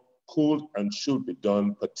more could and should be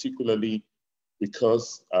done, particularly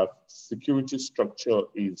because our security structure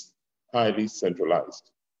is highly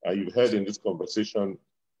centralized. You've heard in this conversation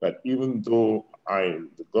that even though I'm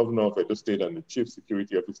the governor of Edo State and the chief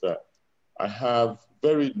security officer, I have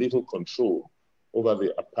very little control over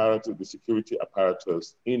the apparatus, the security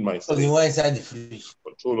apparatus in my state. Inside the fridge.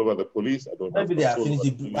 Control over the police. I don't have Maybe they are control over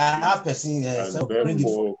the finished. I have person. and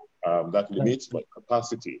therefore, that limits my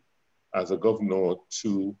capacity as a governor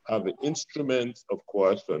to have the instruments of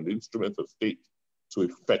coercion, the instruments of state to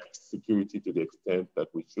effect security to the extent that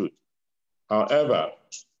we should. However,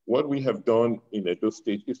 what we have done in Edo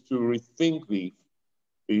State is to rethink the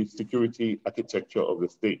security architecture of the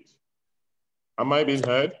state. Am I being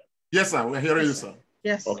heard? Yes, sir. We're hearing you, sir.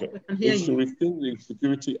 Yes. Okay. We can hear It's to you. rethink the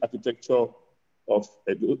security architecture of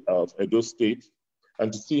Edo State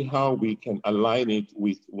and to see how we can align it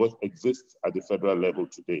with what exists at the federal level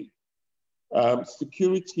today.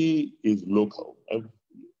 Security is local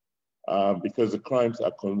because the crimes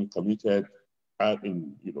are committed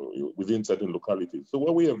within certain localities. So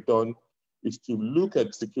what we have done is to look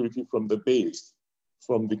at security from the base,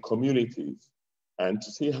 from the communities, and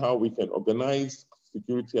to see how we can organize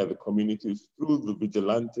security at the communities through the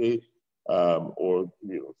vigilante or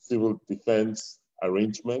civil defense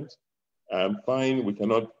arrangement. Fine, we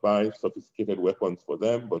cannot buy sophisticated weapons for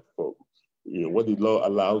them, but for what the law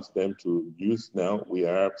allows them to use now, we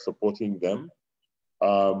are supporting them.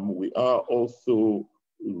 We are also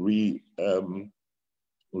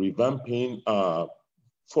revamping our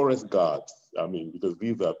forest guards. I mean, because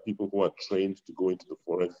these are people who are trained to go into the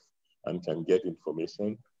forest and can get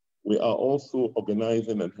information. We are also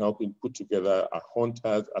organizing and helping put together a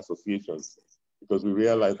hunters associations because we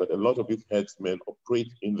realize that a lot of these herdsmen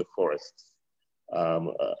operate in the forests.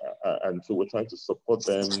 And so we're trying to support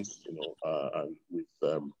them, and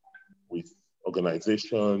with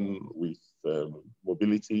organization, with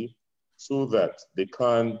mobility, so that they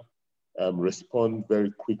can respond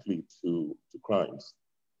very quickly to crimes.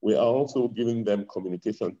 We are also giving them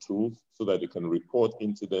communication tools so that they can report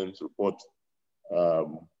incidents, report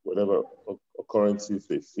whatever occurrences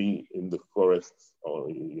they see in the forests or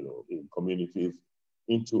in communities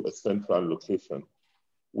into a central location.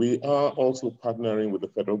 We are also partnering with the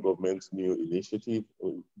federal government's new initiative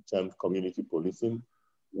in terms of community policing,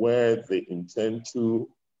 where they intend to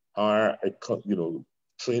hire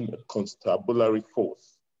train a constabulary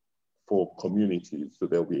force for communities. So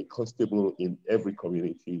there'll be a constable in every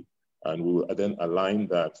community, and we will then align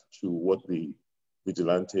that to what the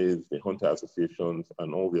vigilantes, the hunter associations,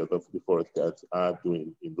 and all the other forest guards are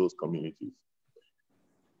doing in those communities.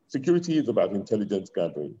 Security is about intelligence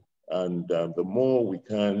gathering, and the more we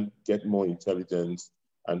can get more intelligence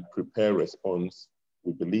and prepare response,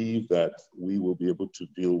 we believe that we will be able to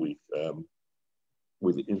deal with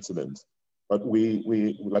the incidents. But we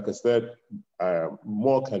like I said,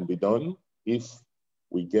 more can be done if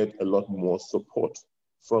we get a lot more support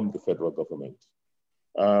from the federal government.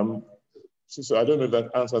 So I don't know if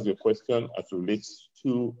that answers your question as it relates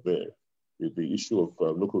to the issue of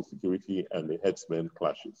local security and the herdsmen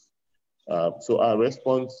clashes. So our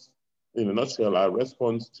response, in a nutshell, our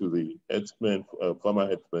response to the farmer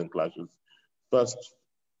herdsmen clashes, first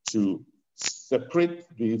to separate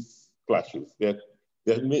these clashes.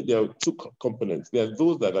 There are two components. There are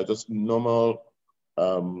those that are just normal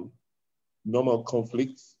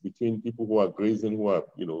conflicts between people who are grazing,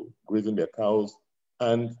 grazing their cows,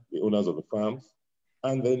 and the owners of the farms.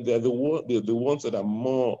 And then there are the ones that are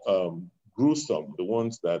more gruesome, the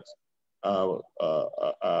ones that are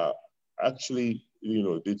actually,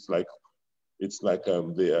 it's like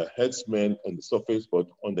they are headsmen on the surface, but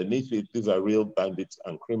underneath it, these are real bandits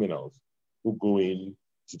and criminals who go in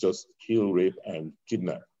to just kill, rape, and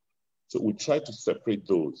kidnap. So we try to separate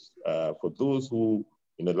those. For those who,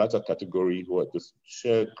 in the latter category, who are just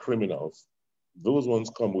sheer criminals, those ones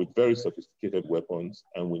come with very sophisticated weapons,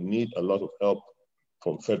 and we need a lot of help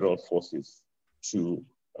from federal forces to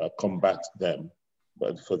combat them.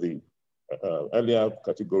 But for the earlier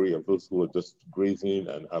category of those who are just grazing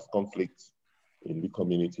and have conflicts in the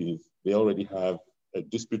communities, they already have a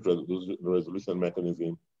dispute resolution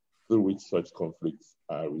mechanism through which such conflicts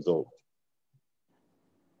are resolved.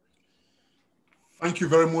 Thank you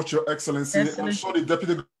very much, Your Excellency. Excellency. I'm sure the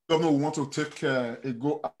Deputy Governor will want to take a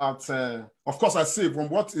go at, of course, I see from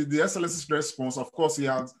what the Excellency's response, of course, he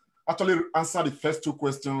has actually answered the first two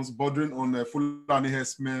questions bordering on Fulani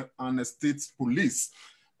herdsmen and state police.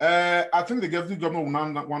 I think the Deputy Governor will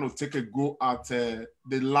now want to take a go at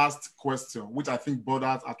the last question, which I think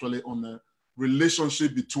borders actually on the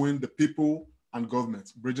relationship between the people and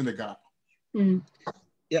government, bridging the gap. Mm.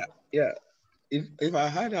 Yeah. If I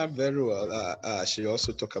heard her very well, she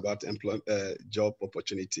also talked about job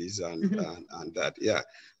opportunities and that. Yeah.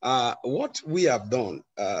 What we have done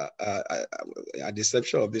at the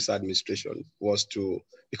inception of this administration was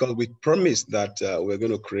because we promised that we're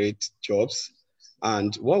going to create jobs.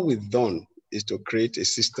 And what we've done is to create a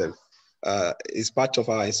system. It's part of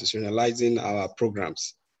our institutionalizing our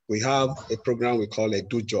programs. We have a program we call a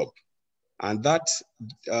Do Job. And that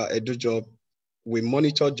a Do Job, we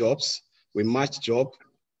monitor jobs, we match job,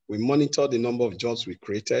 we monitor the number of jobs we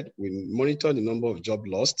created, we monitor the number of jobs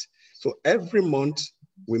lost. So every month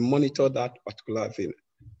we monitor that particular thing.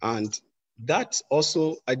 And that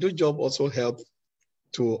also, a Do Job also helps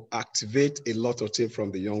to activate a lot of things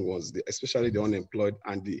from the young ones, especially the unemployed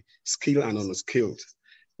and the skilled and unskilled.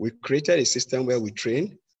 We created a system where we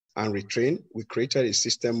train and retrain. We created a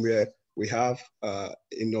system where we have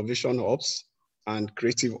innovation hubs and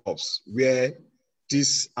creative hubs, where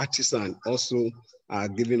these artisans also are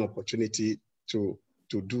given opportunity to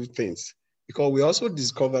do things. Because we also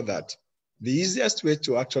discovered that the easiest way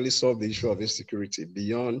to actually solve the issue of insecurity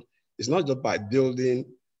beyond is not just by building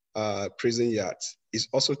prison yards, it's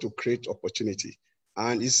also to create opportunity.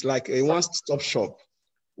 And it's like a one-stop shop.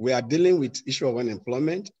 We are dealing with issue of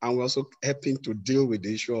unemployment, and we're also helping to deal with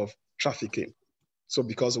the issue of trafficking. So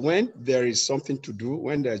because when there is something to do,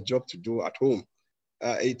 when there's job to do at home,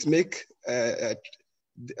 it makes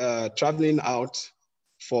traveling out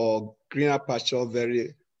for greener pasture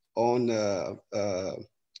very will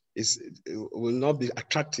not be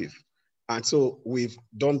attractive. And so we've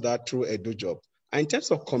done that through a Do Job. And in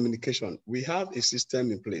terms of communication, we have a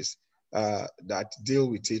system in place that deal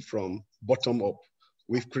with it from bottom up.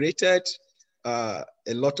 We've created a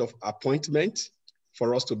lot of appointments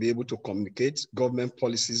for us to be able to communicate government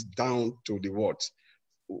policies down to the wards.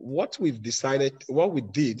 What we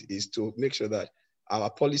did is to make sure that our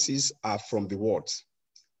policies are from the wards.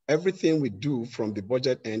 Everything we do from the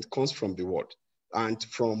budget end comes from the ward, and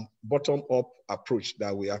from bottom up approach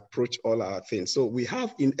that we approach all our things. So we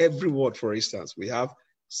have in every ward, for instance, we have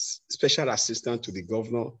special assistant to the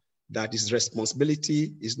governor that his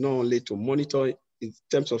responsibility is not only to monitor in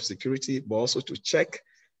terms of security, but also to check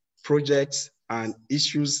projects and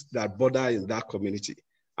issues that border in that community.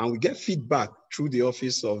 And we get feedback through the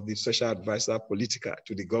office of the Special Advisor Politica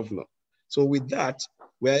to the governor. So with that,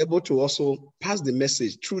 we're able to also pass the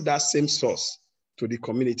message through that same source to the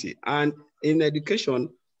community. And in education,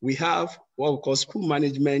 we have what we call school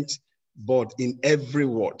management board in every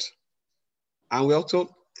ward. And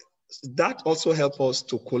that also helps us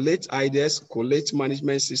to collate ideas, collate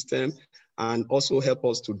management system, and also help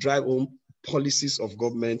us to drive home policies of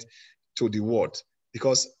government to the ward.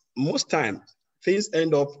 Because most time, things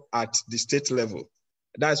end up at the state level.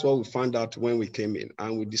 That's what we found out when we came in.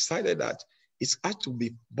 And we decided that it's had to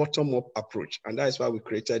be bottom-up approach. And that is why we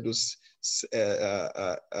created those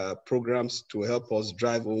programs to help us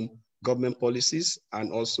drive home government policies,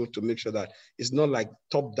 and also to make sure that it's not like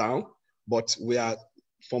top-down, but we are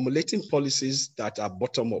formulating policies that are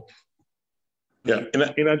bottom-up. Yeah,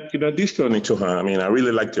 in addition, Ichoha, I mean, I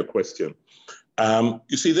really liked your question.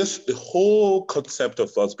 You see, the whole concept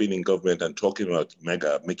of us being in government and talking about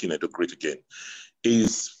making Edo great again,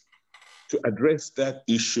 is to address that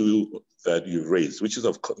issue that you raised, which is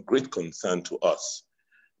of great concern to us.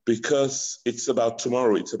 because it's about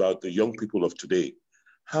tomorrow. It's about the young people of today.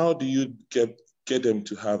 How do you get them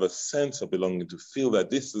to have a sense of belonging, to feel that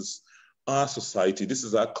this is our society, this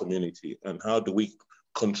is our community, and how do we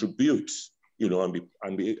contribute, you know,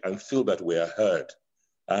 and feel that we are heard?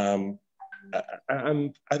 And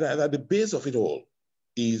at the base of it all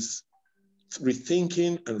is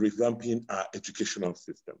rethinking and revamping our educational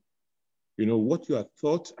system. You know, what you are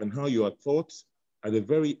taught and how you are taught at a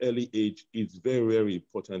very early age is very, very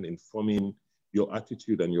important in forming your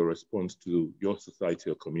attitude and your response to your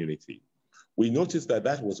society or community. We noticed that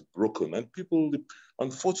that was broken, and people,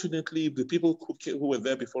 unfortunately, the people who were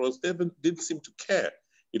there before us, they didn't seem to care.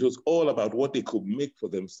 It was all about what they could make for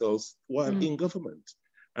themselves while in government.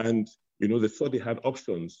 And, you know, they thought they had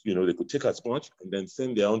options. You know, they could take as much and then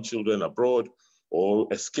send their own children abroad or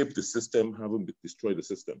escape the system, having destroyed the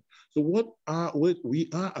system. So what we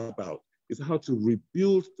are about is how to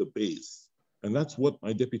rebuild the base. And that's what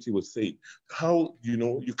my deputy was saying. How, you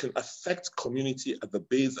know, you can affect community at the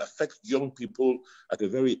base, affect young people at a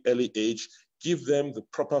very early age, give them the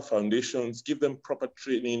proper foundations, give them proper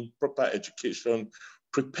training, proper education,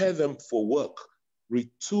 prepare them for work,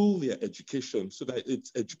 retool their education so that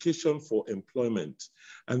it's education for employment,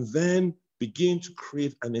 and then begin to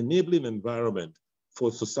create an enabling environment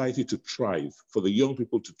for society to thrive, for the young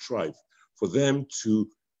people to thrive, for them to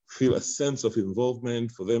feel a sense of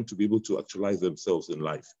involvement, for them to be able to actualize themselves in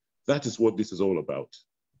life. That is what this is all about.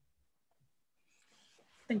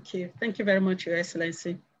 Thank you. Thank you very much, Your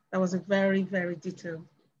Excellency. That was a very, very detailed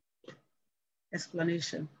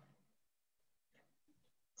explanation.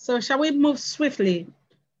 So shall we move swiftly,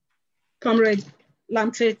 Comrade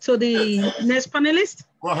Lante, to the next panelist?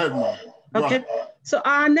 Go ahead, ma'am. Okay. So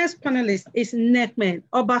our next panelist is Nekmen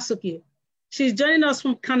Obaseki'S. She's joining us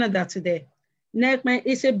from Canada today. Nekmen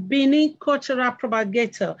is a Benin cultural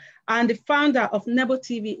propagator and the founder of Nebo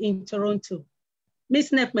TV in Toronto.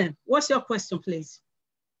 Miss Nekmen, what's your question, please?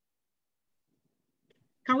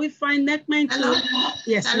 Can we find Nekmen? Hello?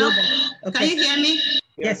 Yes. Hello? Okay. Can you hear me?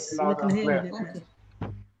 Yes, we can hear you. Okay.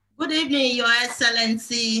 Good evening, Your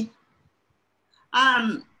Excellency.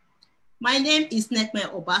 My name is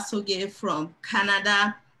Nekmen Obaseki'S from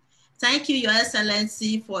Canada. Thank you, Your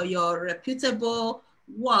Excellency, for your reputable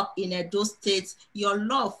work in Edo State, your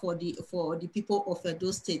love for the people of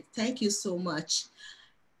Edo State. Thank you so much.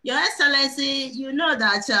 Your Excellency, you know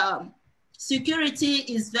that security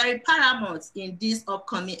is very paramount in this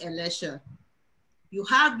upcoming election. You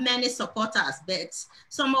have many supporters, but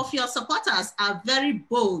some of your supporters are very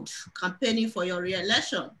bold campaigning for your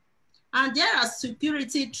re-election. And there are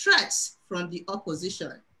security threats from the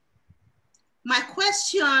opposition. My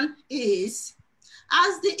question is,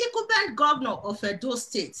 as the incumbent governor of Edo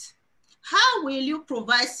State, how will you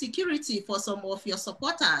provide security for some of your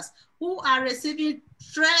supporters who are receiving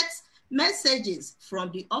threat messages from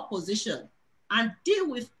the opposition and deal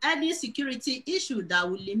with any security issue that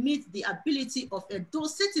will limit the ability of Edo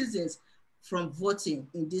citizens from voting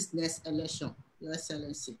in this next election, Your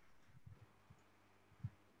Excellency?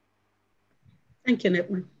 Thank you,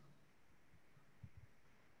 Nekmen.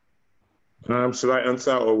 Should I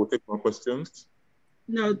answer or we'll take more questions?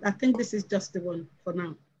 No, I think this is just the one for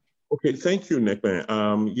now. Okay, thank you,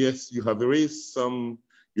 Nekmen. Yes, you have raised an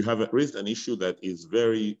issue that is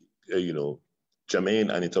very, germane,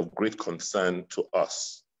 and it's of great concern to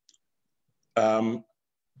us. I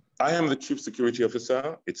am the Chief Security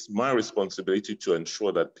Officer. It's my responsibility to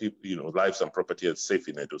ensure that people, lives and property are safe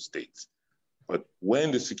in Edo State. But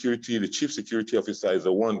when the Chief Security Officer is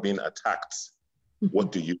the one being attacked,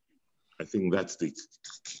 what do you do? I think that's the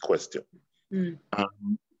key question. A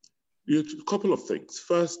couple of things.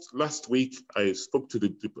 First, last week, I spoke to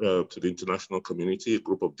the international community, a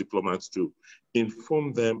group of diplomats, to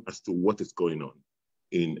inform them as to what is going on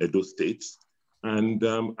in Edo State. And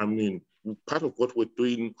part of what we're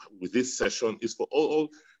doing with this session is for all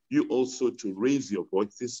you also to raise your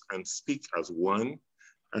voices and speak as one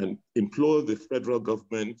and implore the federal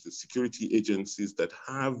government, the security agencies that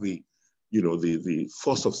have the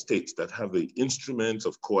force of state, that have the instruments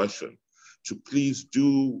of coercion, to please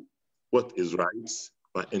do what is right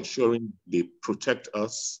by ensuring they protect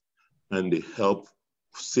us and they help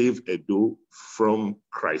save Edo from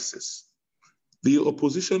crisis. For the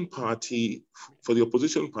opposition party,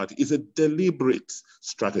 is a deliberate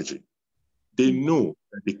strategy. They know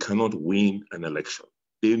that they cannot win an election.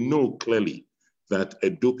 They know clearly that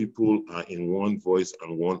Edo people are in one voice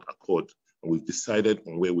and one accord, and we've decided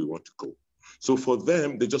on where we want to go. So for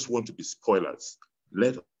them, they just want to be spoilers.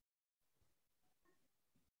 If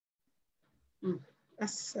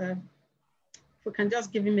we can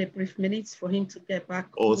just give him a brief minute for him to get back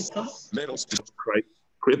with us. Let us just try.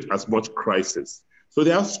 create as much crisis. So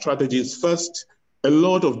there are strategies. First, a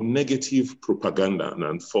lot of negative propaganda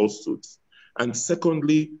and falsehoods. And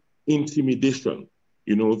secondly, intimidation.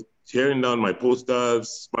 You know, tearing down my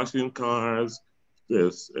posters, smashing cars,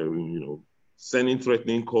 sending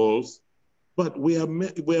threatening calls. But we are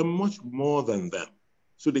much more than them.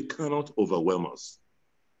 So they cannot overwhelm us.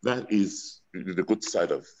 That is the good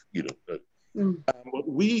side of, but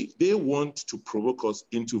they want to provoke us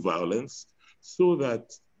into violence so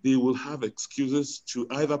that they will have excuses to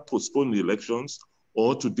either postpone the elections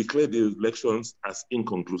or to declare the elections as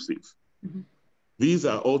inconclusive. Mm-hmm. These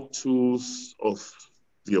are all tools of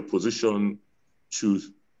the opposition to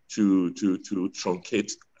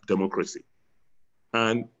truncate democracy.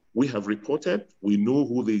 And we have reported, we know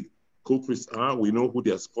who the culprits are, we know who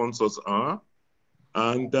their sponsors are,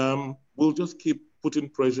 and we'll just keep putting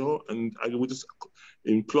pressure, and I will just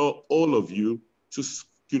implore all of you to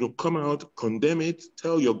come out, condemn it,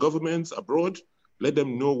 tell your governments abroad, let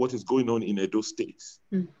them know what is going on in Edo State.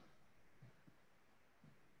 Mm.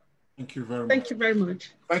 Thank you very much. Thank you very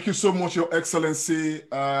much. Thank you so much, Your Excellency.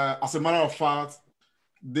 As a matter of fact,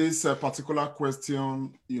 this particular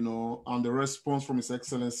question, and the response from His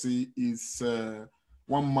Excellency is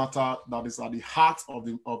one matter that is at the heart of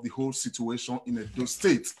the whole situation in Edo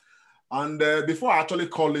State. And before I actually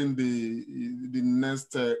call in the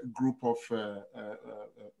next group of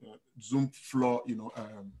Zoom floor,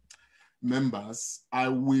 members, I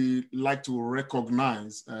would like to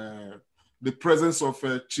recognize the presence of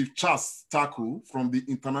Chief Charles Taku from the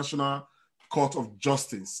International Court of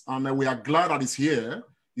Justice. And we are glad that he's here,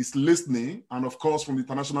 he's listening. And of course, from the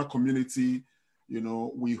international community,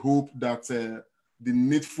 we hope that the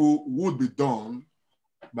needful would be done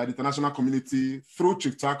by the international community through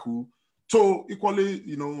Chief Taku to equally,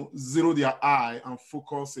 zero their eye and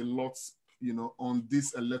focus a lot, on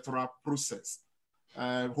this electoral process.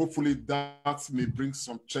 Hopefully that may bring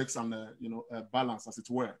some checks and, balance, as it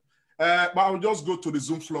were. But I'll just go to the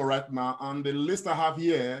Zoom floor right now. And the list I have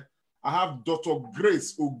here, I have Dr.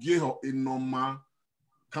 Grace Ogieho Inoma.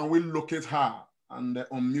 Can we locate her and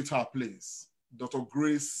unmute her, please? Dr.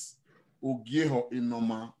 Grace Ogieho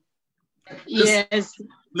Inoma. Yes.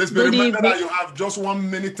 Let's be remembered that you have just 1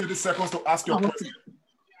 minute, 30 seconds to ask your question.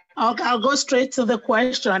 Okay, I'll go straight to the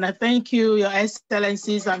question. I thank you, Your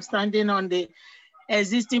Excellencies. I'm standing on the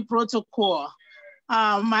existing protocol.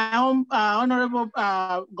 My own honorable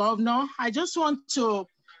governor, I just want to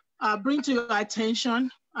bring to your attention,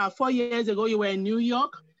 4 years ago, you were in New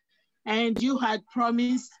York and you had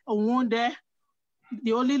promised one day,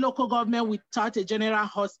 the only local government without a general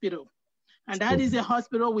hospital. And that is a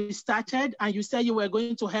hospital we started, and you said you were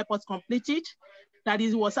going to help us complete it. That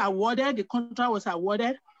is, was awarded, the contract was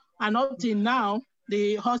awarded, and up till now,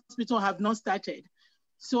 the hospital have not started.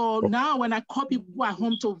 So now when I call people at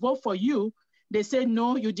home to vote for you, they say,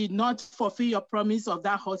 no, you did not fulfill your promise of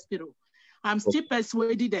that hospital. I'm still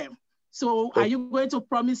persuading them. So are you going to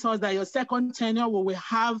promise us that your second tenure we will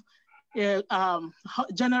have a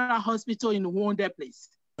general hospital in Wonder Place?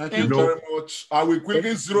 Thank you very much. I will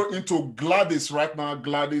quickly zero into Gladys right now,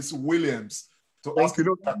 Gladys Williams, to ask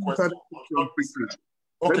you that question.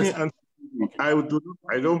 Okay. Let me answer.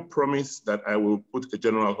 I don't promise that I will put a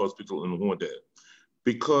general hospital in Wonder,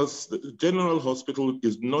 because the general hospital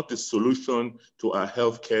is not the solution to our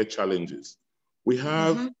healthcare challenges. We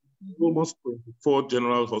have almost 24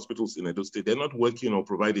 general hospitals in Edo State. They're not working or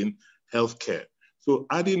providing healthcare. So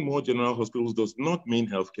adding more general hospitals does not mean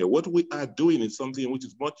healthcare. What we are doing is something which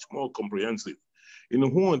is much more comprehensive. In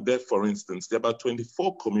Wonder, for instance, there are about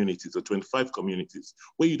 24 communities or 25 communities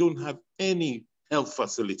where you don't have any health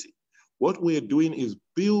facility. What we're doing is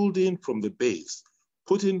building from the base,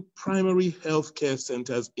 putting primary healthcare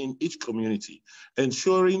centers in each community,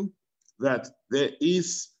 ensuring that there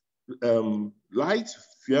is light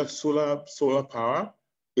via solar power,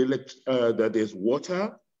 that there's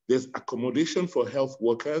water, there's accommodation for health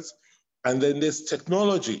workers, and then there's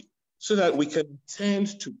technology so that we can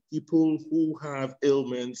tend to people who have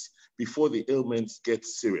ailments before the ailments get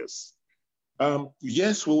serious.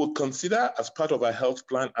 Yes, we will consider as part of our health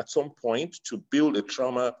plan at some point to build a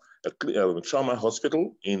trauma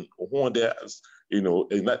hospital in Wonder, in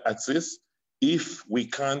that axis, if we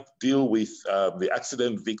can't deal with the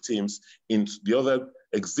accident victims in the other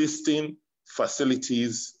existing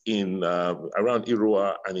facilities in around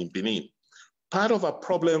Iroa and in Benin. Part of our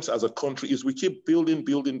problems as a country is we keep building.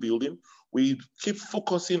 We keep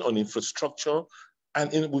focusing on infrastructure,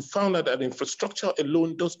 and we found out that infrastructure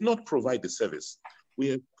alone does not provide the service. We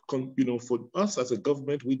have, for us as a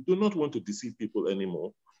government, we do not want to deceive people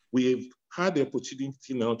anymore. we've had the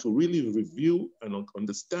opportunity now to really review and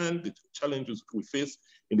understand the challenges we face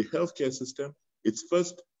in the healthcare system. It's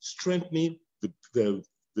first strengthening the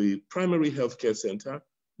primary healthcare center,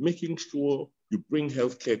 making sure you bring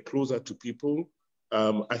healthcare closer to people.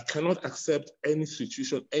 I cannot accept any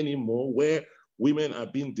situation anymore where women are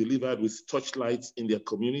being delivered with torchlights in their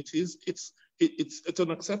communities. It's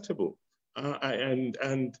unacceptable.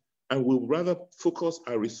 And we'll rather focus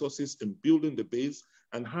our resources in building the base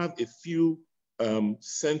and have a few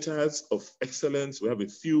centers of excellence. We have a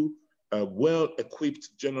few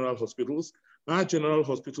well-equipped general hospitals. Our general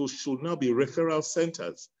hospitals should now be referral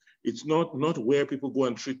centers. It's not where people go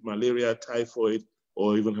and treat malaria, typhoid,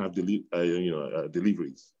 or even have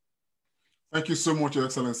deliveries. Thank you so much, Your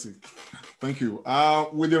Excellency. Thank you.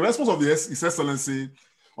 With the response of His Excellency,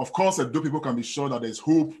 of course, Edo people can be sure that there's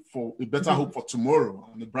hope for a better hope for tomorrow,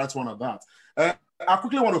 and a bright one at that. I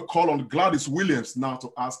quickly want to call on Gladys Williams now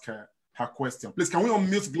to ask her question. Please, can we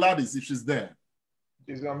unmute Gladys if she's there?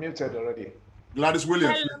 She's unmuted already. Gladys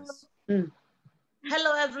Williams, please.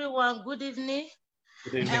 Hello, everyone. Good evening.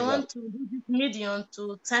 Good evening. I want to use this medium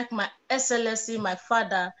to thank my Excellency, my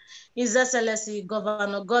father, His Excellency,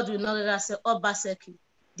 Governor Godwin Obaseki'S,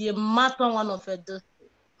 the Matron one of Edo.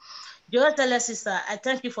 Your Excellency, sir, I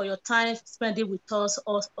thank you for your time spending with us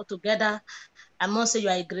all together. I must say you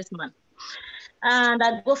are a great man. And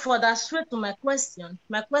I go further straight to my question.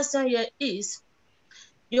 My question here is,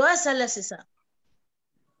 Your Excellency, sir,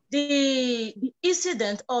 the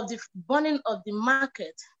incident of the burning of the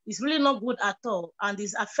market is really not good at all and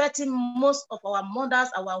is affecting most of our mothers,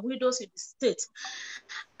 our widows in the state.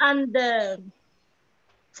 And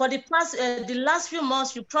for the last few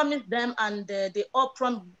months, you promised them and they all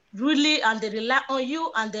really, and they rely on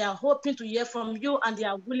you and they are hoping to hear from you and they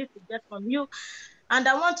are willing to get from you. And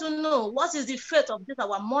I want to know, what is the fate of this,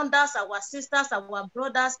 our mothers, our sisters, our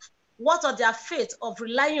brothers? What are their fate of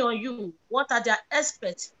relying on you? What are their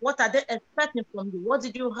expects? What are they expecting from you? What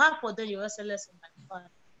did you have for them, Your Excellency, my father?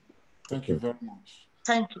 Thank you very much.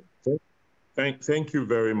 Thank you. Thank you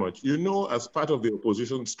very much. You know, as part of the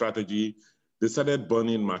opposition strategy, they started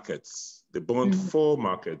burning markets. They burned 4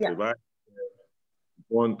 markets. Yeah. They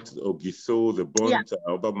burnt Ogiso, they burnt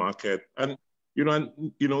Oba Market. And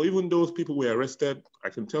even those people were arrested, I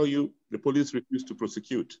can tell you, the police refused to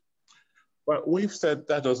prosecute. But we've said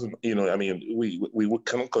that doesn't, we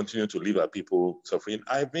cannot continue to leave our people suffering.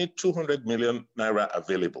 I've made 200 million naira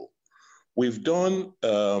available. We've done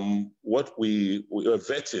what we are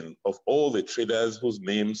vetting of all the traders whose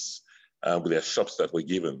names with their shops that were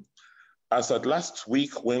given. As at last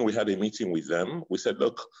week, when we had a meeting with them, we said,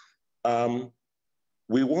 look, they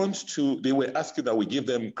were asking that we give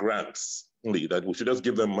them grants only, that we should just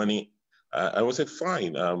give them money. And we said,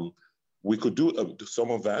 fine. We could do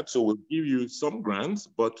some of that. So we'll give you some grants,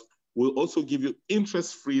 but we'll also give you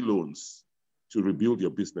interest-free loans to rebuild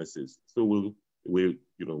your businesses. So we've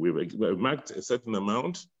marked a certain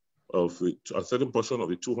amount of a certain portion of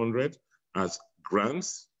the 200 as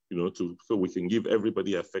grants, so we can give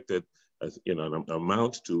everybody affected as an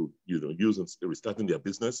amount to use in restarting their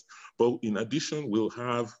business. But in addition, we'll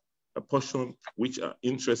have a portion which are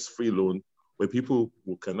interest-free loans where people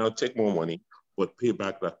who can now take more money but pay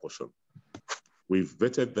back that portion. We've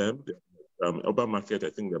vetted them. Oba Market, I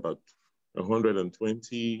think about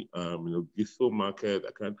 120. Giso Market,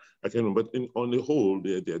 I can't remember. But on the whole,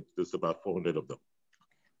 there's about 400 of them.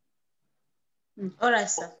 All right,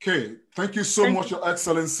 sir. Okay, thank you so much, Your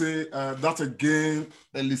Excellency. That again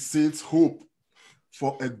elicits hope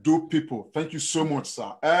for Edo people. Thank you so much,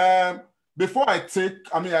 sir. Before I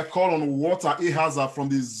call on Walter Ihaza from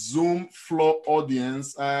the Zoom floor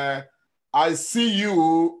audience. I see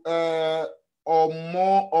you,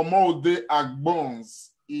 Omode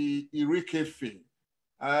Agbons, Irikefe.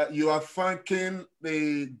 You are thanking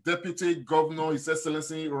the Deputy Governor, His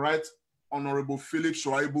Excellency, Right Honorable Philip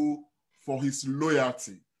Shuaibu, for his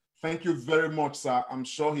loyalty. Thank you very much, sir. I'm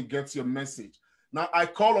sure he gets your message. Now, I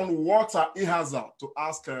call on Walter Ihaza to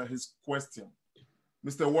ask his question.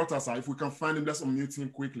 Mr. Walter, sir, if we can find him, let's unmute him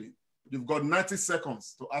quickly. You've got 90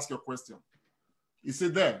 seconds to ask your question. Is he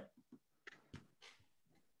there?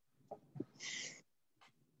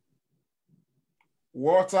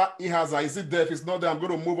 Walter Ihaza, is it there? If it's not there, I'm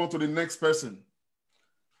going to move on to the next person.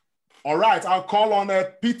 All right, I'll call on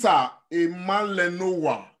Peter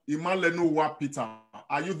Imanlenowa. Imanlenowa, Peter.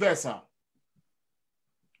 Are you there, sir?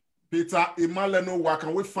 Peter Imanlenowa,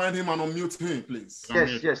 can we find him and unmute him, please?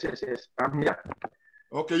 Yes. I'm here.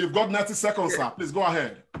 Okay, you've got 90 seconds, sir. Please go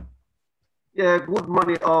ahead. Yeah, good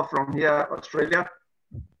morning all from here, Australia.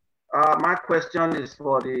 My question is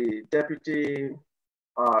for the Deputy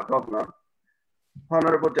Governor.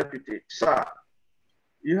 Honorable Deputy. Sir,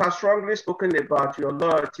 you have strongly spoken about your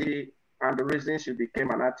loyalty and the reasons you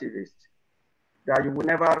became an activist, that you will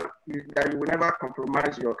never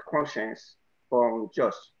compromise your conscience for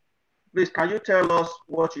just. Please, can you tell us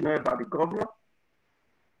what you know about the governor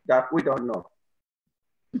that we don't know?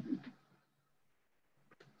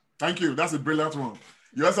 Thank you. That's a brilliant one.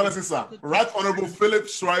 Your Excellency, sir. Right Honorable Philip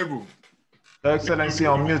Schreiber. Your Excellency,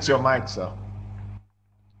 unmute your mic, sir.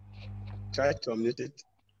 Try to unmute it.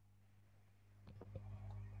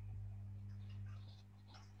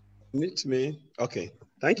 Mute me. Okay.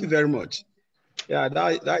 Thank you very much. Yeah,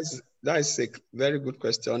 that is a very good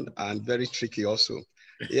question and very tricky also.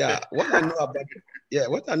 Yeah, what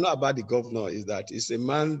I know about the governor is that he's a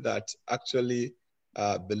man that actually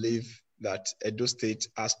believes that Edo State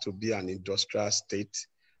has to be an industrial state,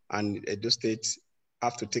 and Edo State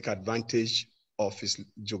have to take advantage of his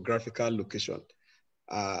geographical location,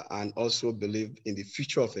 and also believe in the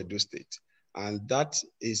future of Edo State. And that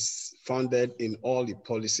is founded in all the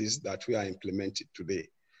policies that we are implementing today.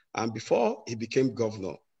 And before he became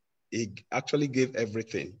governor, he actually gave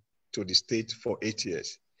everything to the state for 8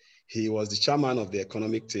 years. He was the chairman of the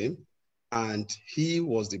economic team, and he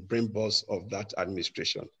was the brain boss of that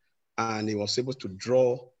administration. And he was able to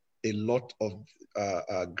draw a lot of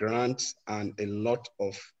grants and a lot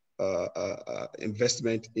of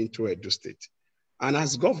investment into Edo State. And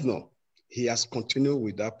as governor, he has continued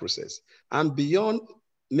with that process. And beyond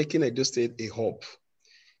making Edo State a hub,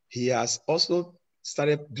 he has also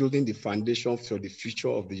started building the foundation for the future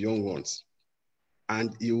of the young ones.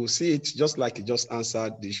 And you will see it just like he just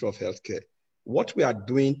answered the issue of healthcare. What we are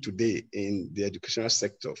doing today in the educational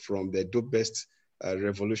sector from the Edo-based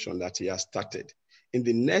revolution that he has started, in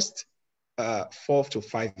the next 4 to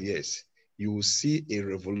 5 years, you will see a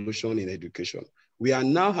revolution in education. We are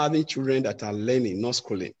now having children that are learning, not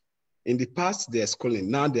schooling. In the past, they are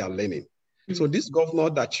schooling, now they are learning. Mm-hmm. So this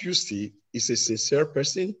governor that you see is a sincere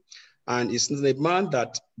person, and is a man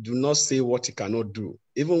that do not say what he cannot do.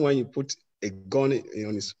 Even when you put a gun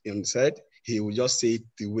on his head, he will just say it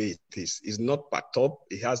the way it is. He's not perturbed.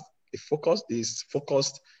 He has a focus. He's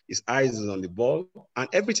focused. His eyes is on the ball, and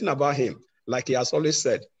everything about him, like he has always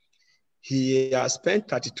said, he has spent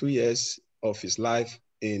 32 years of his life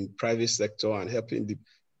in private sector and helping the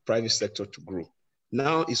private sector to grow.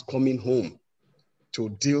 Now he's coming home to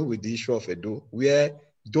deal with the issue of Edo, where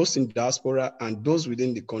those in diaspora and those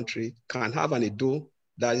within the country can have an Edo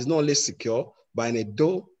that is not only secure, but an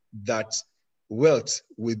Edo that wealth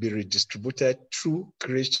will be redistributed through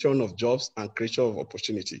creation of jobs and creation of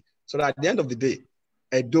opportunity. So that at the end of the day,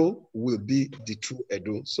 Edo will be the true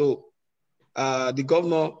Edo. So the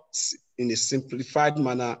governor, in a simplified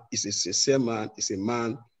manner, is a sincere man, is a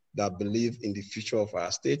man that believes in the future of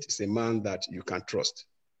our state, is a man that you can trust.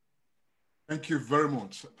 Thank you very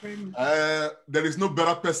much. There is no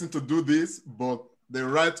better person to do this, but the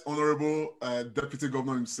Right Honorable Deputy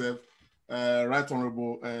Governor himself, Right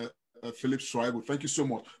Honorable Philip Schreiber. Thank you so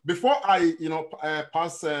much. Before I,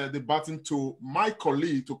 pass the baton to my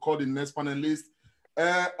colleague to call the next panelist,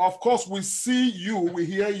 of course, we see you, we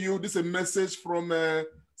hear you. This is a message from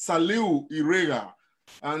Saliu Irega,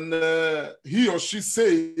 and he or she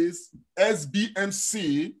says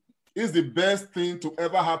SBMC is the best thing to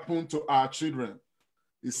ever happen to our children.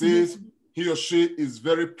 He says he or she is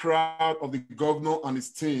very proud of the governor and his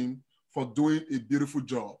team for doing a beautiful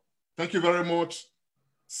job. Thank you very much,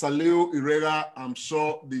 Saliu Irega. I'm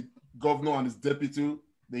sure the governor and his deputy,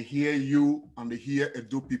 they hear you and they hear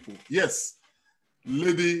Edo people. Yes,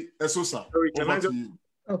 Lady Esosa, over to you.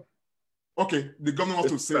 Oh. Okay, the governor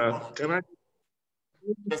wants to say. Can I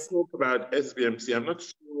talk about SBMC? I'm not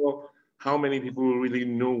sure how many people really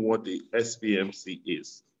know what the SBMC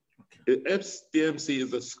is. Okay. The SBMC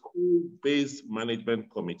is a school-based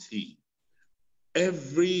management committee.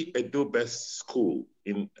 Every Edo-based school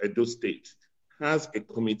in Edo State has a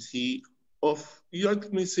committee of,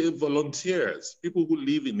 let me say, volunteers, people who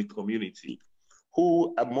live in the community,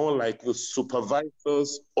 who are more like the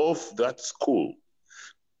supervisors of that school.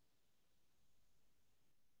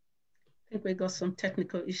 I think we got some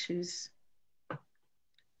technical issues.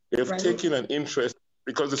 They've taken an interest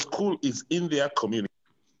because the school is in their community.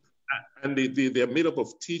 And they're made up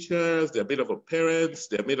of teachers, they're made up of parents,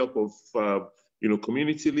 they're made up of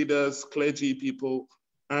community leaders, clergy people,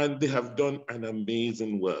 and they have done an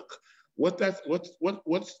amazing work. What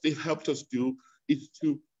they helped us do is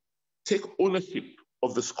to take ownership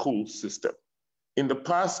of the school system. In the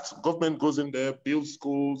past, government goes in there, builds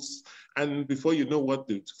schools, and before you know what,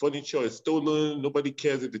 the furniture is stolen. Nobody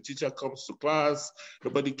cares if the teacher comes to class.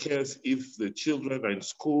 Nobody cares if the children are in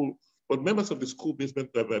school. but members of the school-based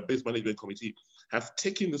management committee have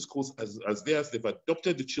taken the schools as theirs. They've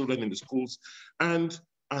adopted the children in the schools, and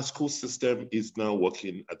our school system is now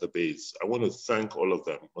working at the base. I want to thank all of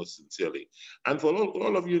them most sincerely. And for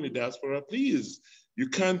all of you in the diaspora, please,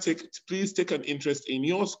 please take an interest in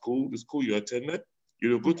your school, the school you attended.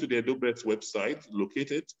 You go to the Obaseki'S website,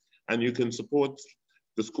 locate it, and you can support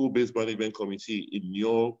the school-based management committee in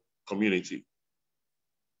your community.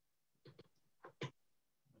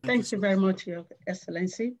 Thank you very much, Your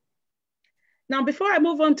Excellency. Now, before I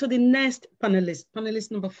move on to the next panelist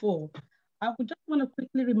number 4, I would just want to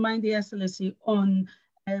quickly remind the Excellency on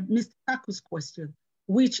Mr. Taku's question,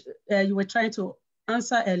 which you were trying to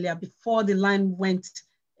answer earlier before the line went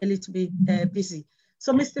a little bit busy.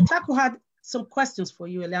 So Mr. Taku had some questions for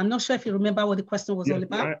you earlier. I'm not sure if you remember what the question was all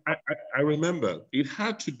about. I remember. It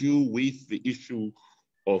had to do with the issue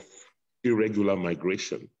of irregular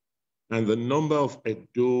migration and the number of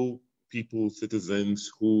Edo people,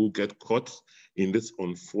 citizens who get caught in this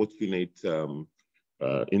unfortunate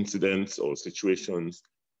incidents or situations,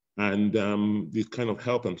 and the kind of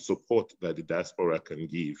help and support that the diaspora can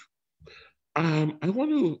give. I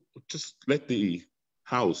want to just let the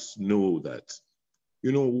House know that,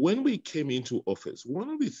 when we came into office, one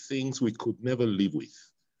of the things we could never live with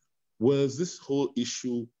was this whole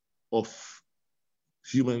issue of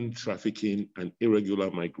human trafficking and irregular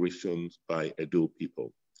migrations by Edo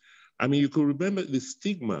people. I mean, you could remember the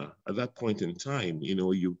stigma at that point in time.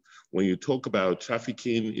 When you talk about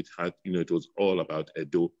trafficking, it was all about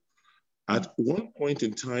Edo. At one point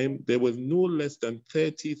in time, there was no less than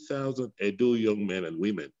 30,000 Edo young men and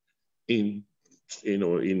women in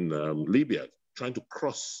Libya trying to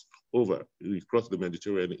cross the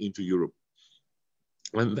Mediterranean into Europe.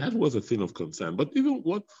 And that was a thing of concern. But even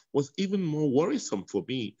what was even more worrisome for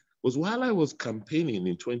me was while I was campaigning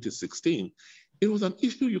in 2016, it was an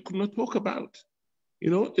issue you could not talk about.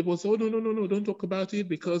 It was, oh, no, don't talk about it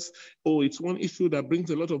because, it's one issue that brings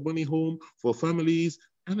a lot of money home for families.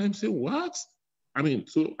 And I'm saying, what? I mean,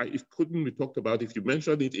 so it couldn't be talked about. If you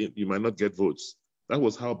mentioned it, you might not get votes. That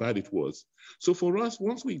was how bad it was. So for us,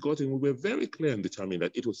 once we got in, we were very clear and determined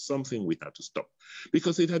that it was something we had to stop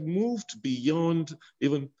because it had moved beyond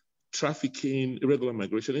even trafficking, irregular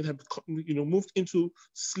migration. It had moved into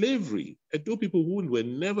slavery. Edo people who were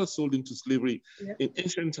never sold into slavery in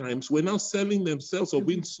ancient times were now selling themselves or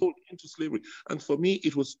being sold into slavery. And for me,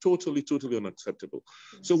 it was totally, totally unacceptable.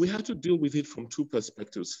 So we had to deal with it from two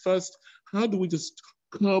perspectives. First, how do we just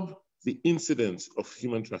curb the incidence of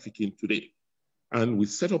human trafficking today? And we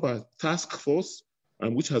set up a task force,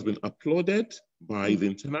 which has been applauded by the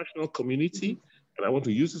international community. And I want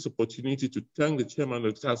to use this opportunity to thank the chairman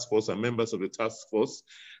of the task force and members of the task force.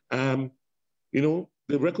 The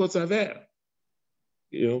records are there.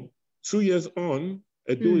 2 years on,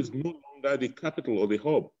 Edo is no longer the capital or the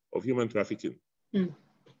hub of human trafficking.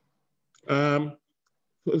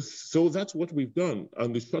 So that's what we've done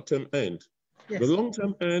on the short-term end. Yes. The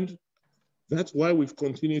long-term end, that's why we've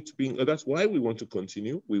continued to be, that's why we want to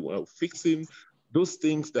continue. We are fixing those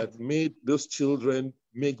things that made those children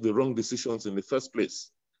make the wrong decisions in the first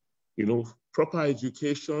place. Proper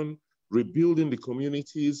education, rebuilding the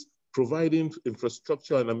communities, providing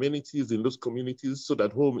infrastructure and amenities in those communities so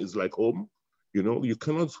that home is like home. You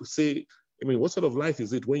cannot say, what sort of life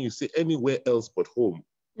is it when you say anywhere else but home,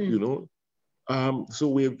 So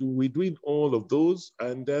we're doing all of those,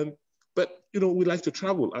 and then, but we like to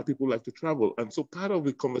travel. Our people like to travel, and so part of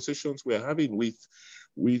the conversations we're having with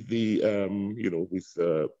the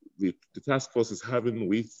task force is having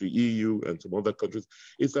with the EU and some other countries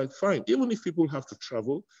is that fine. Even if people have to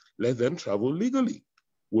travel, let them travel legally.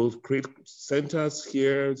 We'll create centers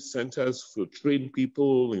here, centers for train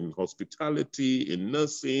people in hospitality, in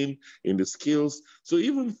nursing, in the skills. So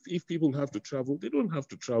even if people have to travel, they don't have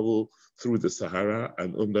to travel through the Sahara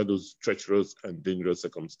and under those treacherous and dangerous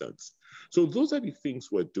circumstances. So those are the things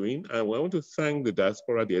we're doing. And I want to thank the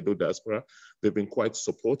diaspora, the Edo diaspora. They've been quite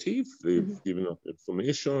supportive. They've given us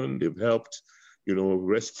information. They've helped,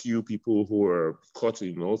 rescue people who are caught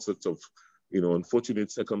in all sorts of,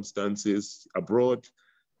 unfortunate circumstances abroad.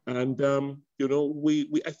 And,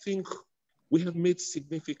 I think we have made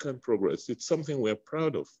significant progress. It's something we're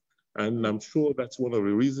proud of. And I'm sure that's one of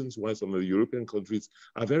the reasons why some of the European countries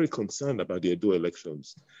are very concerned about the Edo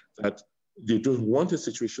elections, that they don't want a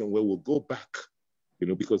situation where we'll go back,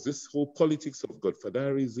 because this whole politics of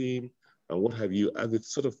godfatherism and what have you are the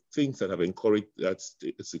sort of things that have encouraged that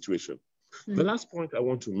situation. The last point I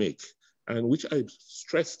want to make, and which I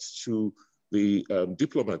stressed to the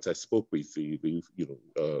diplomats I spoke with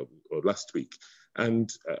last week,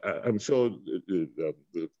 and I'm sure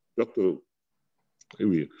Dr.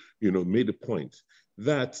 made a point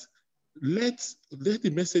that let the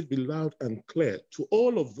message be loud and clear to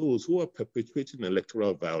all of those who are perpetuating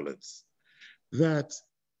electoral violence that,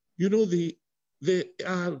 there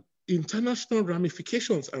are international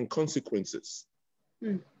ramifications and consequences.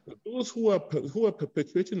 Those who are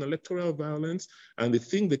perpetuating electoral violence and they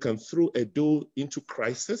think they can throw Edo into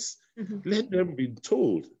crisis, let them be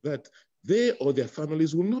told that they or their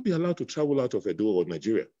families will not be allowed to travel out of Edo or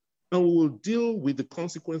Nigeria, and we will deal with the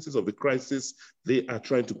consequences of the crisis they are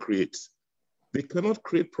trying to create. They cannot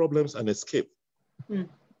create problems and escape. I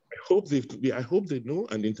hope they know,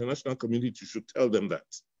 and the international community should tell them that.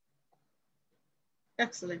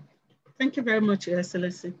 Excellent. Thank you very much, Your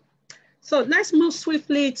Excellency. So let's move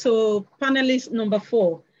swiftly to panelist number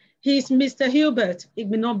 4. He's Mr. Hubert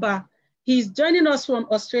Igbinoba. He's joining us from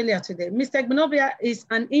Australia today. Mr. Igbinoba is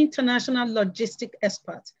an international logistic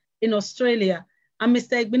expert in Australia. And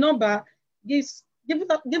Mr. Igbinoba,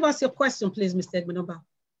 give us your question, please, Mr. Igbinoba.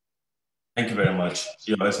 Thank you very much,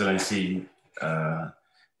 Your Excellency,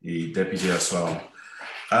 the Deputy as well.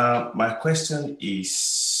 My question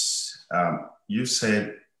is, you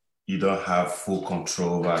said you don't have full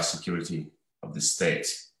control over security of the state.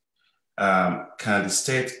 Can the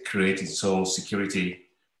state create its own security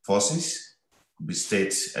forces,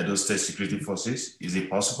 Edo State security forces? Is it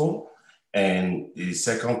possible? And the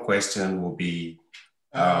second question will be,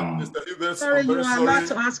 Mr. Hubert, sorry, you are allowed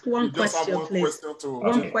to ask one question, please.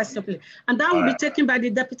 One question, please. And that will be taken by the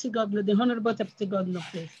Deputy Governor, the Honorable Deputy Governor,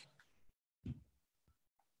 please.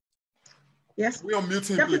 Yes? We are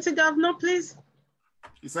muting, Deputy please. Governor, please.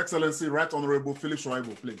 His Excellency, Right Honorable Philip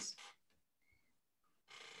Shoaibu, please.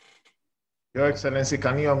 Your Excellency,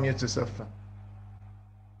 can you unmute yourself?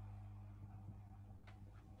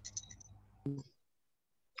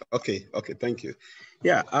 Okay, thank you.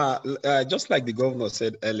 Yeah, just like the governor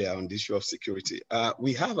said earlier on the issue of security,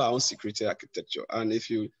 we have our own security architecture, and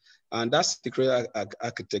that security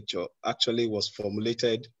architecture actually was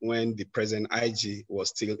formulated when the present IG was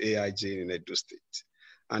still AIG in Edo State,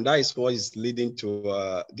 and that is what is leading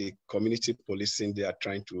to the community policing they are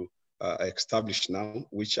trying to establish now,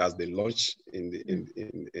 which has been launched in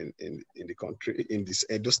the country, in this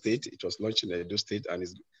Edo State. It was launched in Edo State, and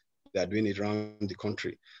they are doing it around the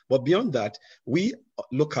country. But beyond that, we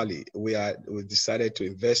locally, we decided to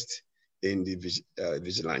invest in the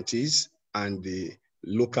vigilantes and the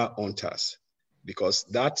local hunters, because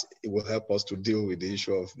that will help us to deal with the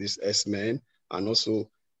issue of these S-men. And also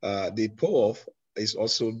the POF is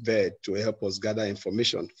also there to help us gather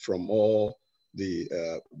information from all the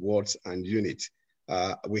wards and units.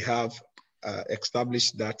 We have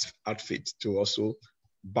established that outfit to also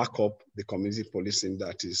back up the community policing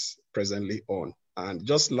that is presently on. And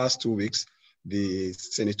just last 2 weeks, the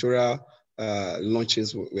senatorial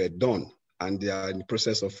launches were done, and they are in the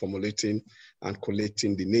process of formulating and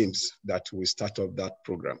collating the names that will start up that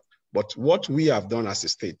program. But what we have done as a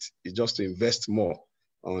state is just to invest more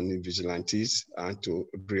on the vigilantes and to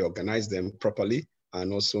reorganize them properly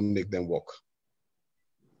and also make them work.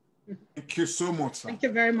 Thank you so much, sir. Thank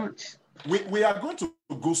you very much. We are going to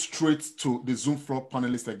go straight to the Zoom floor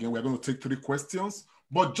panelists again. We're going to take 3 questions.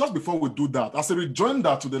 But just before we do that, as a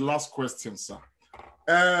rejoinder to the last question, sir,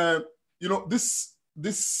 this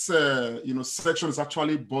section is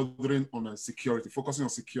actually bordering on security, focusing on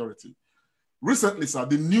security. Recently, sir,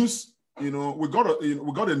 the news, we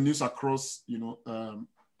got a news across,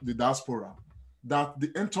 the diaspora that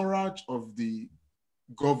the entourage of the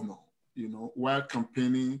governor, while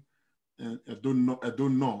campaigning Edo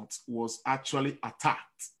North, was actually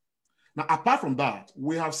attacked. Now, apart from that,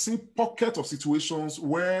 we have seen pockets of situations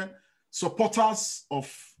where supporters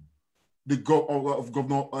of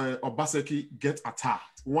Governor Obaseki get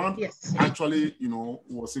attacked. One actually,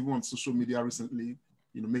 was even on social media recently,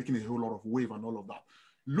 making a whole lot of wave and all of that.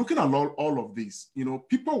 Looking at all of this,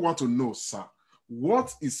 people want to know, sir,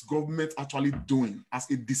 what is government actually doing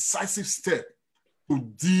as a decisive step to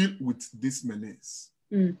deal with this menace?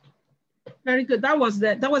 Very good. That was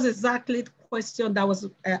exactly the question that was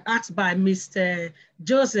asked by Mr.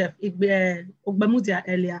 Joseph Ogbemudia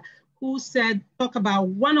earlier, who talk about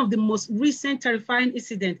one of the most recent terrifying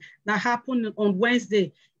incidents that happened on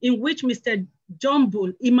Wednesday, in which Mr. John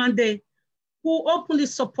Bull Imande, who openly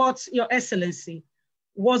supports Your Excellency,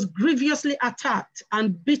 was grievously attacked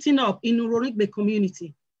and beaten up in Urorigbe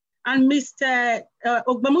community. And Mr.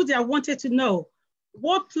 Ogbemudia wanted to know,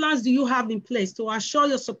 what plans do you have in place to assure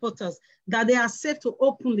your supporters that they are safe to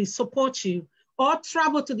openly support you or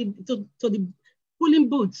travel to the polling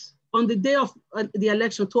booths on the day of the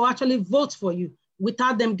election to actually vote for you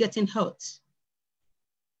without them getting hurt?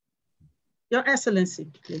 Your Excellency,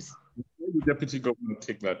 please. the Deputy Governor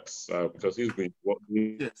take that because he's been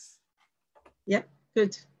working. Yes. Yeah,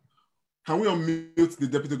 good. Can we unmute the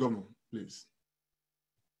Deputy Governor, please?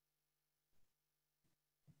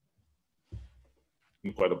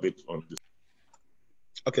 Quite a bit on this.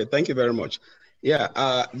 Okay, thank you very much. Yeah,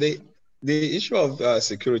 the issue of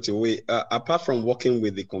security, we apart from working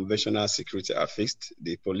with the conventional security affixed,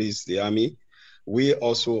 the police, the army, we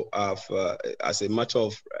also have, as a matter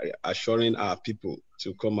of assuring our people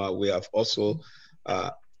to come out, we have also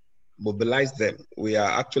mobilized them. We are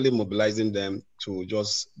actually mobilizing them to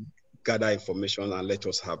just gather information and let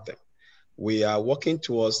us have them. We are working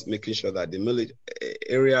towards making sure that the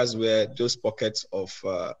areas where those pockets of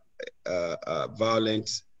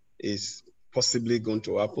violence is possibly going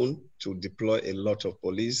to happen, to deploy a lot of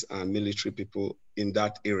police and military people in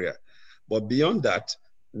that area. But beyond that,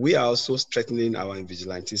 we are also strengthening our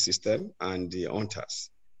vigilante system and the hunters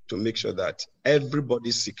to make sure that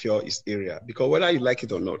everybody secure his area. Because whether you like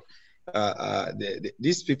it or not,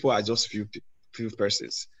 these people are just few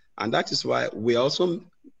persons. And that is why we also,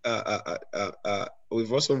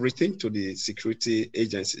 we've also written to the security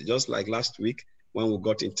agency, just like last week when we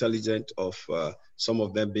got intelligence of some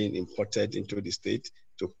of them being imported into the state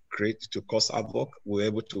to cause havoc. We're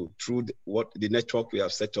able to, through the network we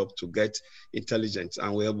have set up, to get intelligence,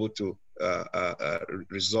 and we're able to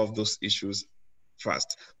resolve those issues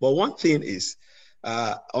fast. But one thing is,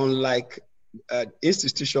 unlike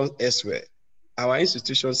institutions elsewhere, our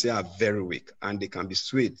institutions here are very weak and they can be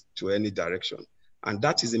swayed to any direction. And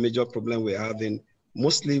that is a major problem we're having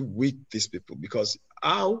mostly with these people, because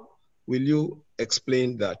how will you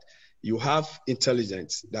explain that you have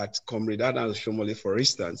intelligence that Comrade Adam Shomole, for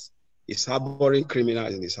instance, is harboring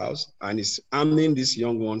criminals in his house and is arming these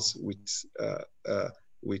young ones with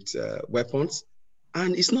weapons,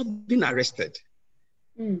 and is not being arrested?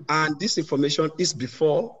 And this information is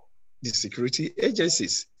before the security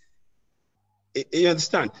agencies. You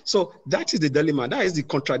understand? So that is the dilemma. That is the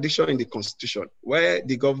contradiction in the Constitution, where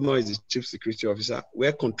the governor is the chief security officer,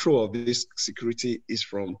 where control of this security is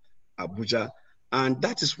from Abuja. And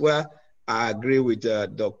that is where I agree with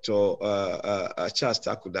Dr. Charles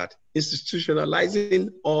Taku that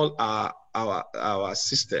institutionalizing all our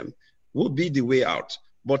system will be the way out.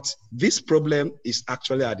 But this problem is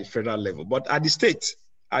actually at the federal level. But at the state,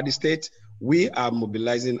 we are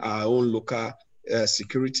mobilizing our own local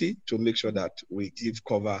security to make sure that we give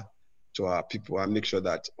cover to our people and make sure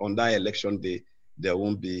that on that election day, there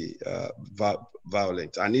won't be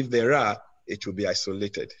violence. And if there are, it will be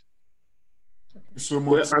isolated. So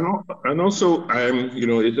much. Well, and also, you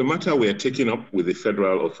know, it's a matter we're taking up with the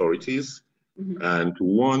federal authorities. And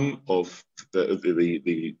one of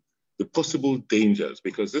the possible dangers,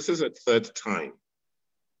 because this is a third time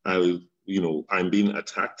I'm being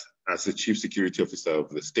attacked as the chief security officer of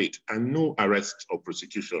the state, and no arrest or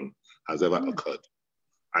prosecution has ever occurred.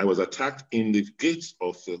 I was attacked in the gates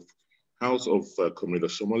of the house of Comrade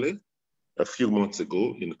Shomole a few months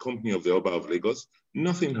ago in the company of the Oba of Lagos.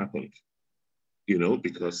 Nothing happened, you know,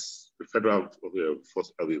 because the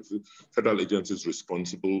federal agencies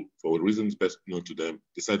responsible for reasons best known to them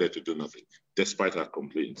decided to do nothing, despite our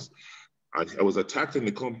complaints. I was attacked in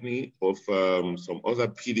the company of some other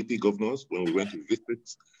PDP governors when we went to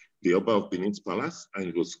visit the Oba of Benin's palace, and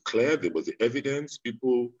it was clear there was the evidence.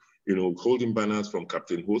 People, you know, holding banners from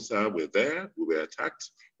Captain Hosa were there. We were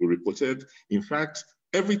attacked. We reported. In fact,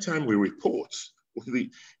 every time we report,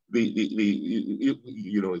 you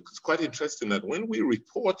know, it's quite interesting that when we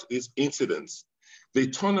report these incidents, they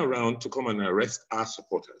turn around to come and arrest our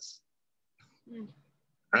supporters.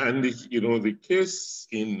 And you know, the case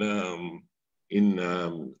in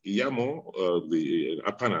Iyamo, the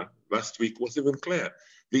Apana last week was even clear.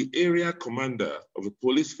 The area commander of the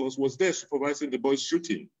police force was there supervising the boys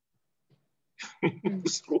shooting.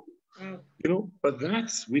 So, you know, but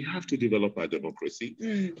we have to develop our democracy.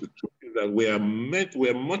 The truth is that we're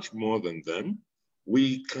much more than them.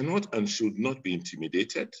 We cannot and should not be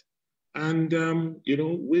intimidated. And, you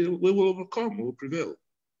know, we will overcome, we'll prevail.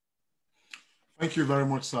 Thank you very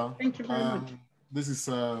much, sir. Thank you very much. This is,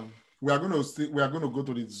 we are going to go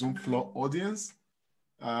to the Zoom floor audience.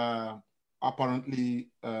 Apparently,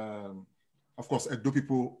 of course, Edo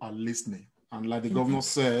people are listening. And like the governor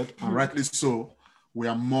said, and rightly so, we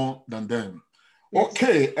are more than them. Yes.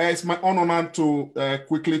 Okay, it's my honor now to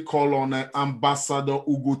quickly call on Ambassador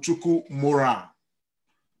Ugochukwu Mora.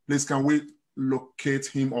 Please, can we locate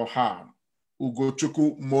him or her?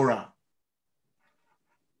 Ugochukwu Mora.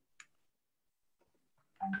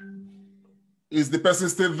 Is the person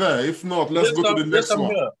still there? If not, let's go to the next one.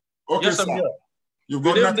 Here. Okay, yes, sir. I'm here. You've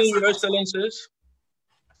Good got evening, Your Excellencies.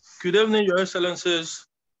 Good evening, Your Excellencies.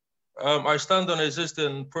 I stand on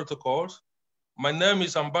existing protocols. My name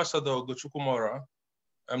is Ambassador Gochukumora.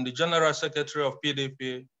 I'm the General Secretary of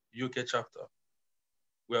PDP UK chapter.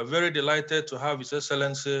 We are very delighted to have His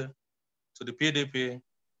Excellency to the PDP,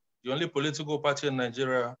 the only political party in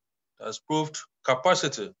Nigeria that has proved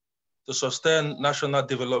capacity to sustain national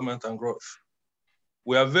development and growth.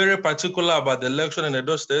 We are very particular about the election in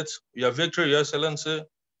Edo State, your victory, Your Excellency,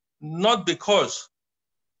 not because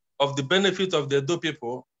of the benefit of the Edo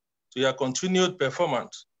people to your continued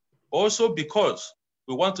performance, also because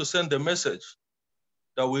we want to send a message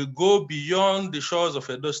that will go beyond the shores of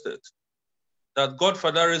Edo State, that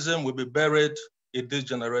Godfatherism will be buried in this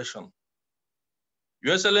generation.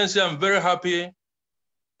 Your Excellency, I'm very happy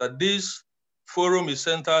that this forum is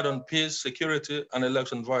centered on peace, security, and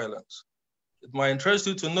election violence. It might interest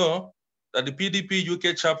you to know that the PDP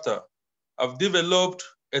UK chapter have developed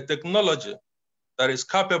a technology that is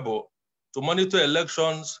capable to monitor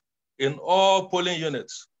elections in all polling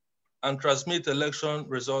units and transmit election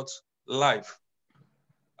results live.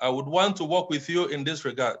 I would want to work with you in this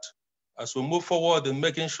regard as we move forward in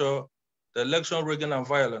making sure the election rigging and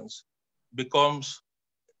violence becomes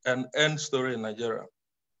an end story in Nigeria.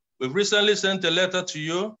 We've recently sent a letter to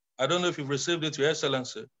you. I don't know if you've received it, Your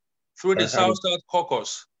Excellency, through the South-South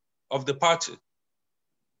caucus of the party,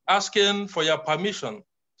 asking for your permission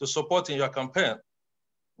to support in your campaign.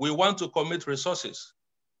 We want to commit resources.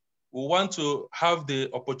 We want to have the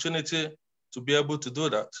opportunity to be able to do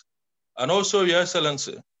that. And also, Your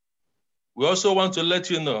Excellency, we also want to let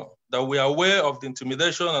you know that we are aware of the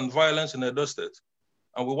intimidation and violence in Edo State,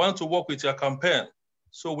 and we want to work with your campaign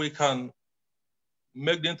so we can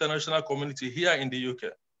make the international community here in the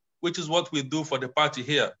UK, which is what we do for the party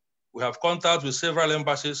here. We have contact with several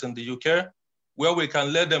embassies in the UK where we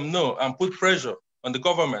can let them know and put pressure on the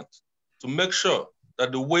government to make sure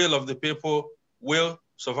that the will of the people will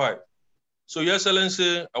survive. So, Your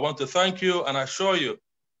Excellency, I want to thank you and assure you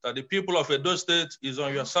that the people of Edo State is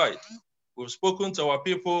on your side. We've spoken to our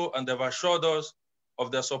people and they've assured us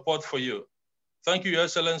of their support for you. Thank you, Your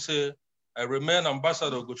Excellency. I remain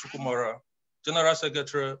Ambassador Gochukumora, General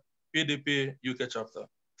Secretary, PDP UK chapter.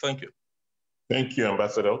 Thank you. Thank you,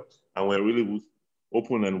 Ambassador. And we're really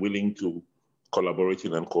open and willing to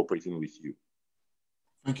collaborating and cooperating with you.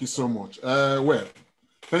 Thank you so much. Well,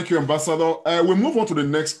 thank you, Ambassador. We move on to the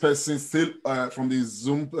next person still from the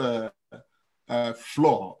Zoom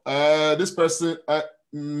floor. This person,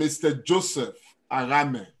 Mr. Joseph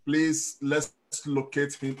Arame. Please, let's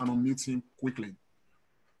locate him and unmute him quickly.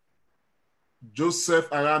 Joseph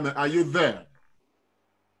Arame, are you there?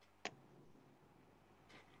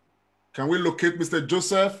 Can we locate Mr.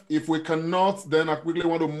 Joseph? If we cannot, then I quickly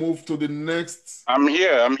want to move to the next. I'm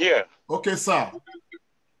here. Okay, sir.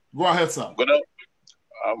 Go ahead, sir.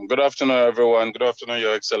 Good afternoon, everyone. Good afternoon,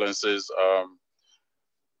 Your Excellencies. I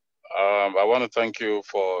want to thank you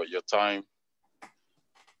for your time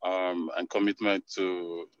and commitment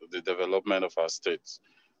to the development of our states.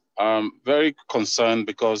 I'm very concerned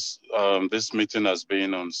because this meeting has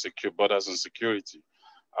been on secure borders and security.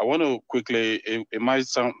 I want to quickly, it might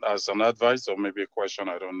sound as an advice or maybe a question,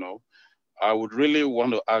 I don't know. I would really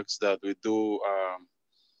want to ask that we do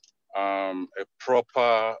a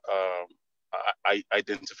proper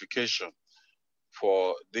identification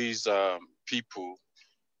for these people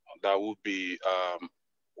that would be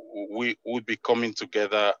we would be coming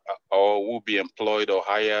together or will be employed or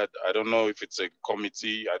hired. I don't know if it's a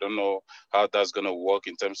committee. I don't know how that's going to work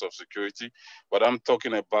in terms of security, but I'm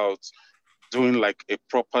talking about doing like a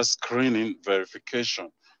proper screening verification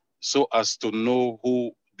so as to know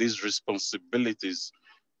who these responsibilities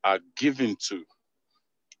are given to.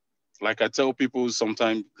 Like I tell people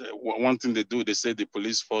sometimes, one thing they do, they say the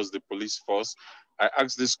police force, the police force. I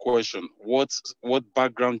ask this question, what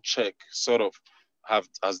background check sort of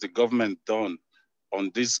has the government done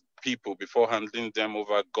on these people before handing them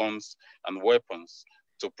over guns and weapons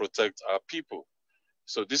to protect our people?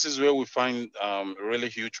 So this is where we find really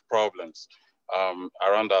huge problems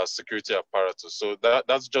around our security apparatus. So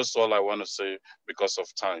that's just all I want to say because of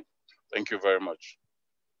time. Thank you very much.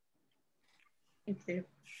 Thank you.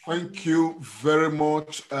 Thank you very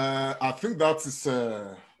much. I think that is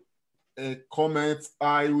a comment.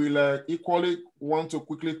 I will equally want to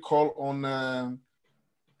quickly call on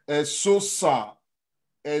Sosa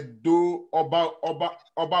Edo Oba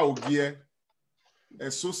Ogie.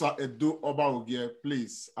 Sosa Edo Oba Ogie,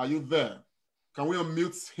 please. Are you there? Can we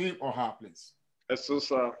unmute him or her, please?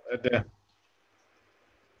 Sosa Edo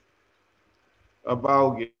Oba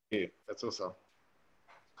Ogie. Sosa.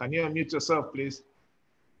 Can you unmute yourself, please?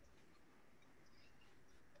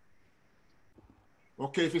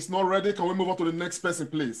 Okay, if it's not ready, can we move on to the next person,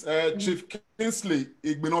 please? Chief Kingsley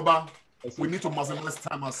Igbinoba, we need to maximize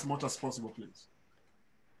time as much as possible, please.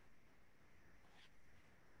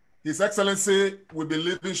 His Excellency will be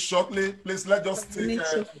leaving shortly. Please, let's just take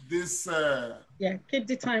this. Yeah, keep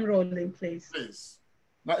the time rolling, please. Please.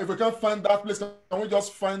 Now, if we can find that place, can we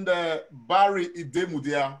just find Barry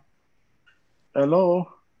Idemudia? Hello.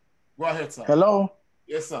 Go ahead, sir. Hello.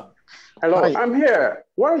 Yes, sir. Hello, Hi. I'm here.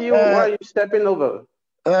 Why are you stepping over?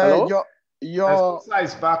 Hello? Your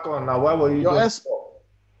is back on now. Why were you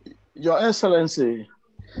Your Excellency.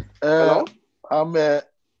 Hello?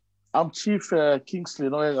 I'm Chief Kingsley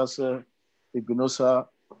Noyegas Igbinosa,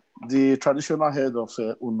 the traditional head of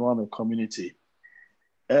Unwame community.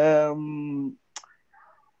 I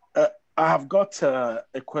have got a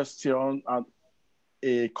question and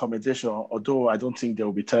a commendation, although I don't think there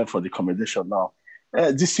will be time for the commendation now.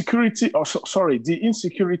 The security, the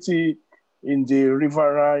insecurity in the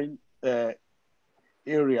riverine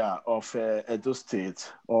area of Edo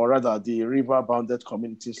State, or rather the river-bounded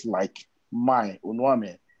communities like mine,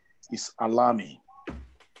 Unwame, is alarming.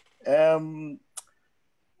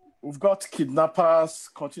 We've got kidnappers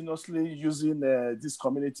continuously using these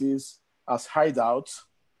communities as hideouts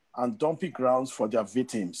and dumping grounds for their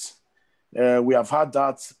victims. We have had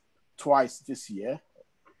that twice this year.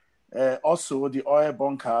 Also, the oil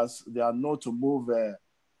bunkers, they are known to move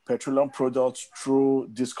petroleum products through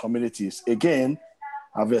these communities. Again,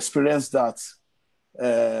 I've experienced that.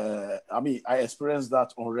 I experience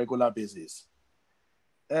that on a regular basis.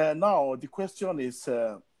 Now, the question is,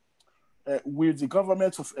 will the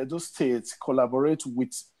government of Edo State collaborate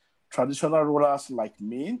with traditional rulers like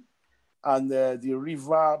me and the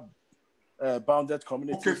river bounded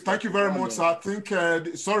communities? Okay, thank you very much, sir. I think,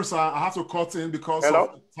 sorry, sir, I have to cut in because Hello?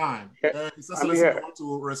 of time. His I'm Excellency, here. I want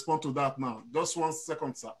to respond to that now. Just 1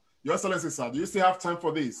 second, sir. Your Excellency, sir, do you still have time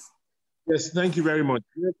for this? Yes, thank you very much.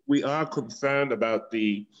 We are concerned about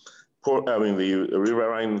the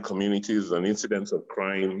riverine communities and incidents of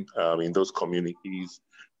crime in those communities.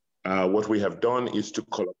 What we have done is to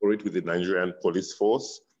collaborate with the Nigerian police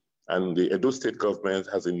force, and the Edo State government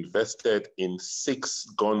has invested in 6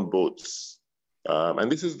 gunboats.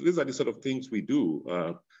 And these are the sort of things we do.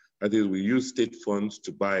 That is, we use state funds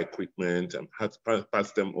to buy equipment and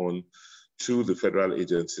pass them on to the federal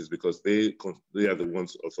agencies because they are the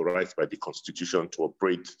ones authorized by the Constitution to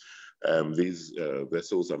operate these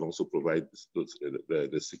vessels and also provide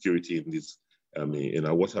the security in these in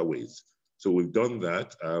our waterways. So we've done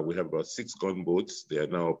that. We have about 6 gunboats. They are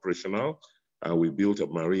now operational. We built a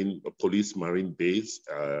police marine base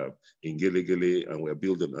in Gelegele, and we're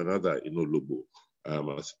building another in Olobo.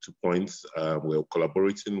 As 2 points, we're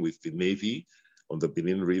collaborating with the Navy on the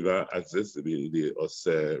Benin River access, the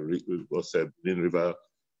Benin River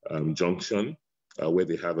junction, where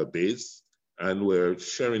they have a base. And we're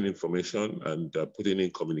sharing information and putting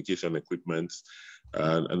in communication equipment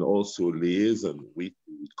and also liaison with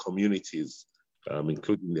communities,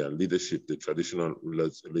 including their leadership, the traditional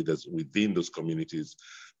leaders within those communities,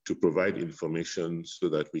 to provide information so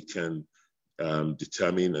that we can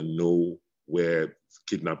determine and know where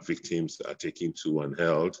kidnapped victims are taken to and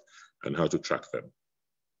held and how to track them.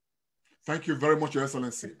 Thank you very much, Your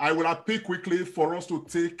Excellency. I will appeal quickly for us to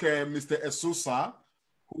take Mr. Esosa,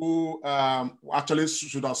 who actually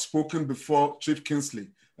should have spoken before Chief Kingsley.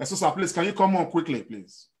 Esosa, please, can you come on quickly,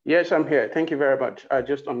 please? Yes, I'm here. Thank you very much. I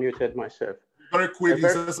just unmuted myself. Very quick,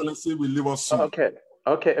 His Excellency will leave us soon.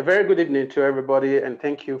 Okay. A very good evening to everybody, and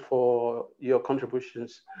thank you for your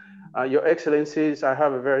contributions. Your Excellencies, I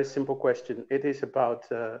have a very simple question. It is about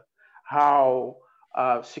how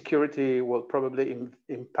security will probably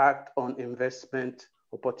impact on investment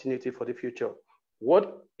opportunity for the future.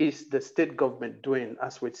 What is the state government doing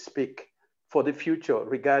as we speak for the future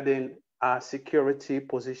regarding our security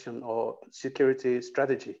position or security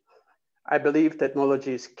strategy? I believe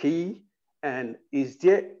technology is key. And is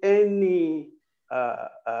there any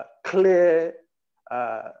clear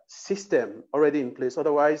system already in place?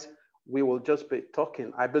 Otherwise, we will just be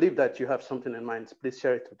talking. I believe that you have something in mind. Please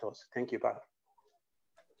share it with us. Thank you, Bob.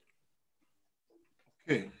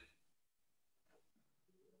 Okay.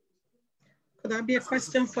 Could that be a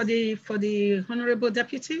question for the Honorable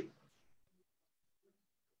Deputy?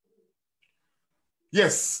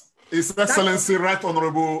 Yes. His Excellency, Right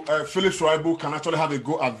Honorable Philip Shuaibu can actually have a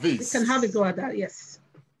go at this. We can have a go at that, yes.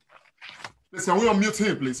 Please, can we unmute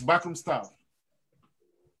him, please? Backroom staff.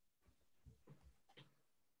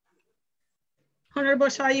 Honorable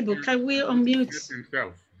Shuaibu, can we unmute?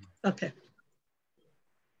 Himself. Okay.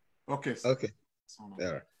 Okay. Okay.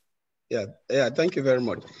 There. Thank you very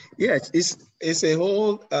much. Yes, it's a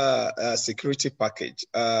whole security package.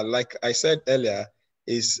 Like I said earlier,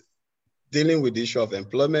 is dealing with the issue of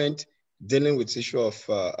employment, dealing with the issue of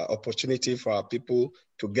opportunity for our people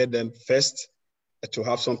to get them first to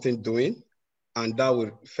have something doing. And that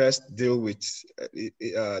will first deal with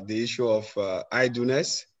the issue of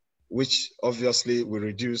idleness, which obviously will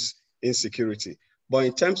reduce insecurity. But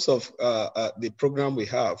in terms of the program we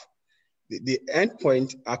have, the end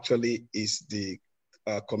point actually is the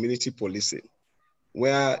community policing,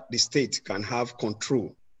 where the state can have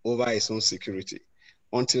control over its own security.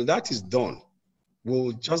 Until that is done,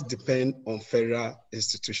 we'll just depend on federal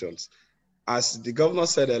institutions. As the governor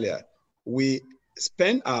said earlier, we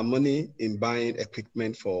spend our money in buying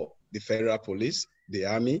equipment for the federal police, the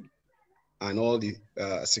army, and all the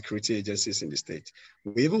security agencies in the state.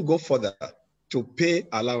 We even go further to pay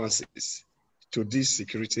allowances to these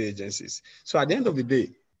security agencies. So at the end of the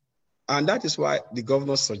day, and that is why the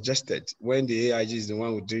governor suggested, when the AIG is the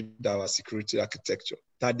one who did our security architecture,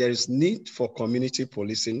 that there is need for community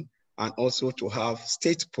policing and also to have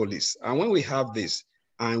state police. And when we have this,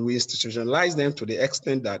 and we institutionalize them to the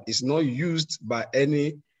extent that it's not used by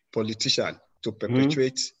any politician to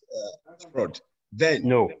perpetuate fraud, then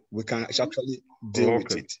we can actually deal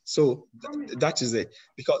with it. So that is it.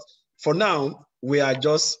 Because for now, we are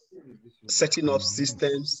just setting up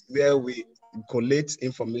systems where we collate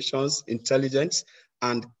informations, intelligence,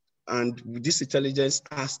 and this intelligence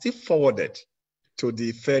are still forwarded to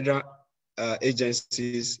the federal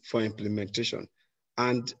agencies for implementation.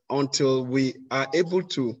 And until we are able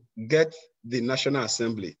to get the National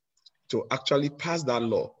Assembly to actually pass that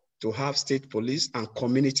law to have state police and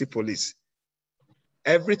community police,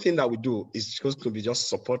 everything that we do is going to be just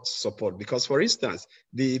support. Because, for instance,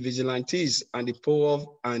 the vigilantes and the POV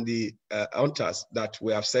and the hunters that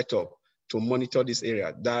we have set up to monitor this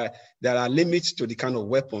area, there are limits to the kind of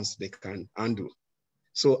weapons they can handle.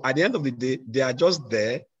 So at the end of the day, they are just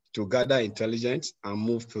there to gather intelligence and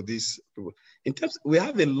move to this. In terms, we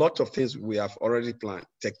have a lot of things we have already planned.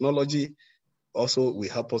 Technology also will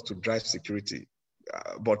help us to drive security.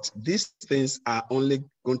 But these things are only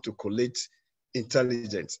going to collate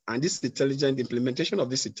intelligence. And this intelligent implementation of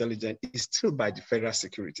this intelligence is still by the federal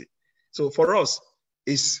security. So for us,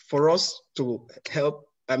 it's for us to help,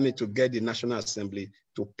 to get the National Assembly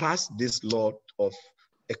to pass this law of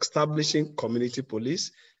establishing community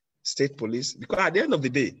police, state police, because at the end of the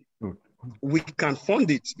day, we can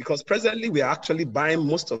fund it, because presently we are actually buying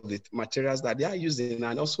most of the materials that they are using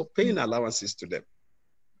and also paying allowances to them.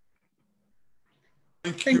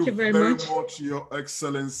 Thank you very much, Your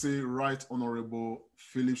Excellency, Right Honorable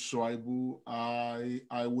Philip Shuaibu.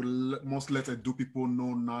 I will must let Edo people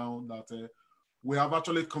know now that we have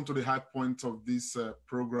actually come to the high point of this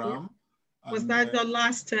program. Was that the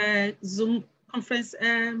last Zoom conference,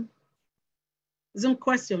 Zoom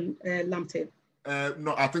question, Lamte?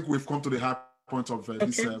 No, I think we've come to the high point of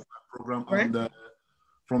this program. Right. And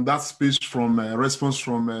from that speech, from response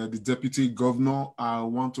from the Deputy Governor, I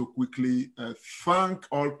want to quickly thank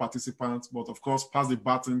all participants, but of course, pass the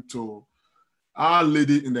baton to our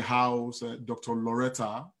lady in the house, Dr.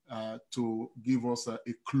 Loretta, to give us a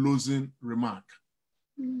closing remark.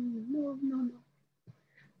 No.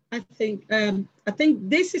 I think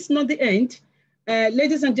this is not the end,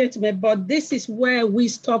 ladies and gentlemen, but this is where we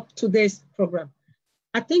stop today's program.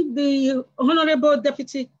 I think the Honorable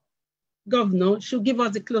Deputy Governor should give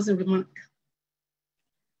us the closing remark.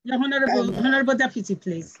 The Honorable Deputy,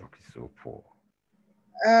 please.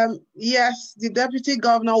 Yes, the Deputy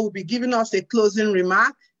Governor will be giving us a closing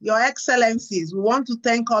remark. Your Excellencies, we want to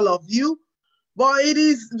thank all of you, but it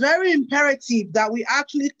is very imperative that we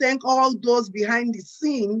actually thank all those behind the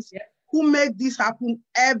scenes who make this happen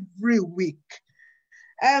every week.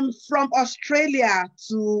 From Australia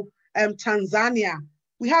to Tanzania,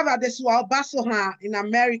 we have Adesua Obasoha in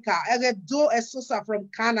America, Eredo Esosa from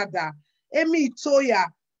Canada, Emi Itoya,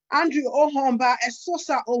 Andrew Ohomba,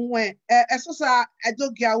 Esosa Onwe, Esosa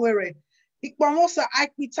Edogiawere, Ikwamosa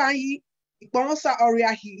Aikpitayi, Ikwamosa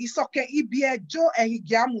Oriahi, Isoke Ibie, Joe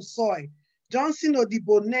Ehigiamusoy, Johnson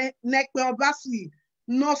Odibo, Nekpe Obasui,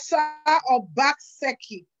 Nosa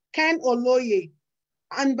Obaseki'S, Ken Oloye,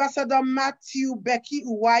 Ambassador Matthew Becky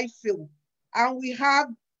Uwaifil, and we have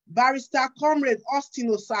Barrister Comrade Austin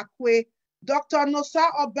Osakwe, Dr.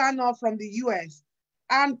 Nosa Obano from the US,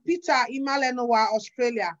 and Peter Imalenowa,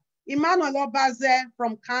 Australia, Emmanuel Obaze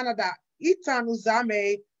from Canada, Ethan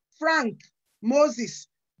Uzame, Frank Moses,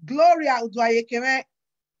 Gloria Udwayekeme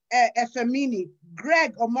Efemini,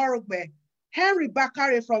 Greg Omorogbe, Henry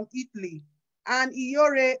Bakare from Italy, and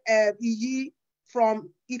Iyore Iyi from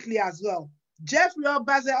Italy as well. Jeffrey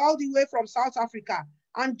Obaze all the way from South Africa,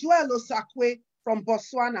 and Joel Osakwe from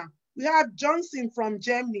Botswana. We have Johnson from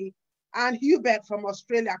Germany and Hubert from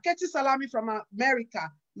Australia, Keti Salami from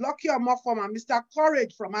America, Lucky Omofoma, Mr.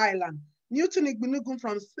 Courage from Ireland, Newton Igbinugun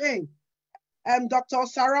from Spain, Dr.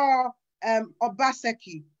 Sarah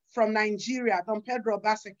Obaseki from Nigeria, Don Pedro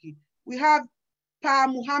Obaseki. We have Pa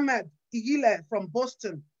Muhammad Igile from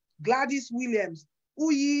Boston, Gladys Williams,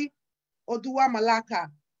 Uyi Odua Malaka.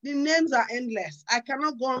 The names are endless. I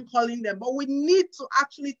cannot go on calling them, but we need to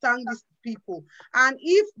actually thank these people. And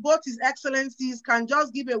if both His Excellencies can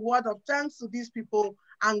just give a word of thanks to these people,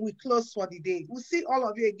 and we close for the day. We'll see all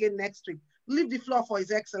of you again next week. Leave the floor for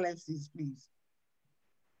His Excellencies, please.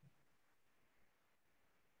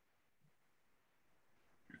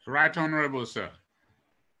 Right Honorable, sir.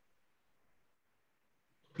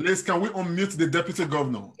 Please, can we unmute the Deputy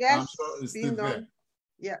Governor? Yes, I'm sure it's being still done. there.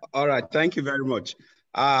 Yeah. All right, thank you very much.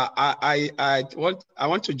 I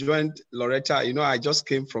want to join Loretta. You know, I just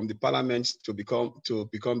came from the Parliament to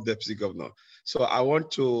become Deputy Governor. So I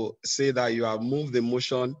want to say that you have moved the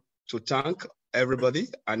motion to thank everybody,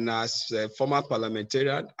 and as a former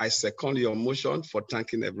parliamentarian, I second your motion for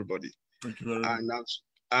thanking everybody. Thank you very much.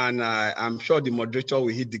 And I'm sure the moderator will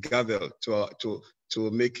hit the gavel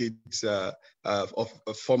to make it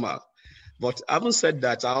formal. But having said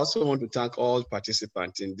that, I also want to thank all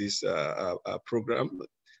participants in this program,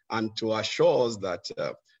 and to assure us that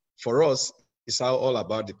for us, it's all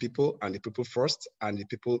about the people, and the people first, and the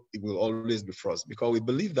people, it will always be first, because we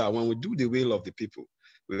believe that when we do the will of the people,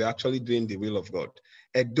 we're actually doing the will of God.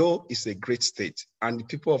 Edo is a great state, and the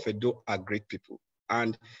people of Edo are great people.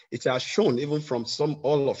 And it has shown, even from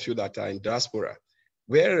all of you that are in diaspora,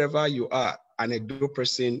 wherever you are, an Edo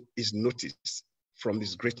person is noticed from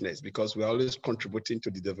this greatness, because we're always contributing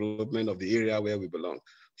to the development of the area where we belong.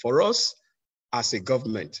 For us, as a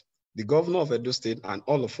government, the governor of Edo State and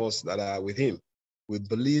all of us that are with him, we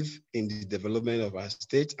believe in the development of our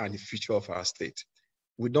state and the future of our state.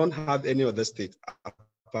 We don't have any other state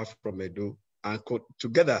apart from Edo, and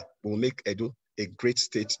together we'll make Edo a great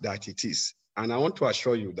state that it is. And I want to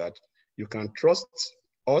assure you that you can trust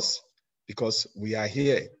us, because we are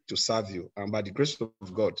here to serve you. And by the grace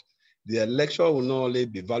of God, the election will not only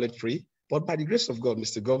be valid free, but by the grace of God,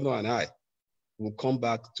 Mr. Governor and I will come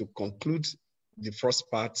back to conclude the first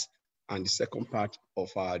part and the second part of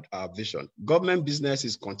our vision. Government business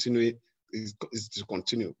is to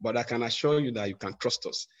continue, but I can assure you that you can trust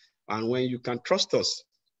us. And when you can trust us,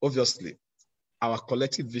 obviously, our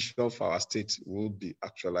collective vision for our state will be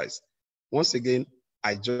actualized. Once again,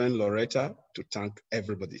 I join Loretta to thank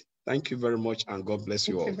everybody. Thank you very much, and God bless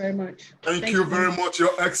you all. Thank you very much. Thank you very much,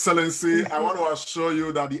 Your Excellency. I want to assure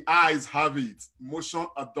you that the ayes have it. Motion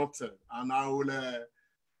adopted. And I will,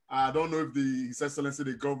 I don't know if His Excellency,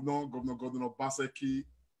 the Governor Obaseki,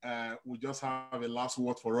 will just have a last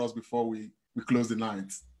word for us before we close the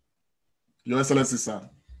night. Your Excellency, sir.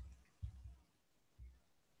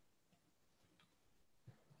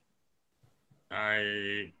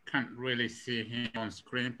 I can't really see him on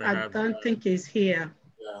screen. Perhaps. I don't think he's here.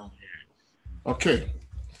 Yeah. Okay.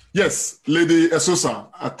 Yes, Lady Esosa,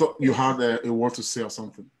 I thought you had a word to say or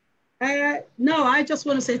something. No, I just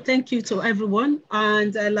want to say thank you to everyone.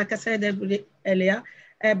 And like I said earlier,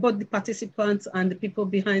 both the participants and the people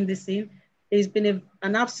behind the scene, it's been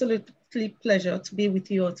an absolutely pleasure to be with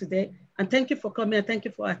you all today. And thank you for coming and thank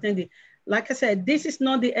you for attending. Like I said, this is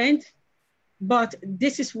not the end, but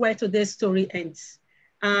this is where today's story ends.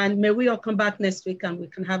 And may we all come back next week and we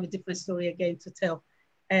can have a different story again to tell.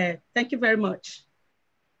 Thank you very much.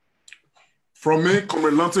 From me,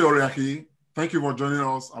 Comrade Lante Oriaki, thank you for joining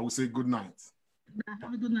us. I will say good night.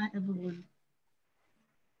 Have a good night, everyone.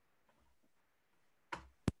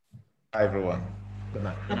 Hi, everyone. Good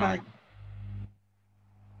night. Bye-bye.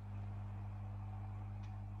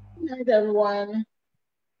 Good night, everyone.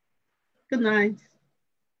 Good night.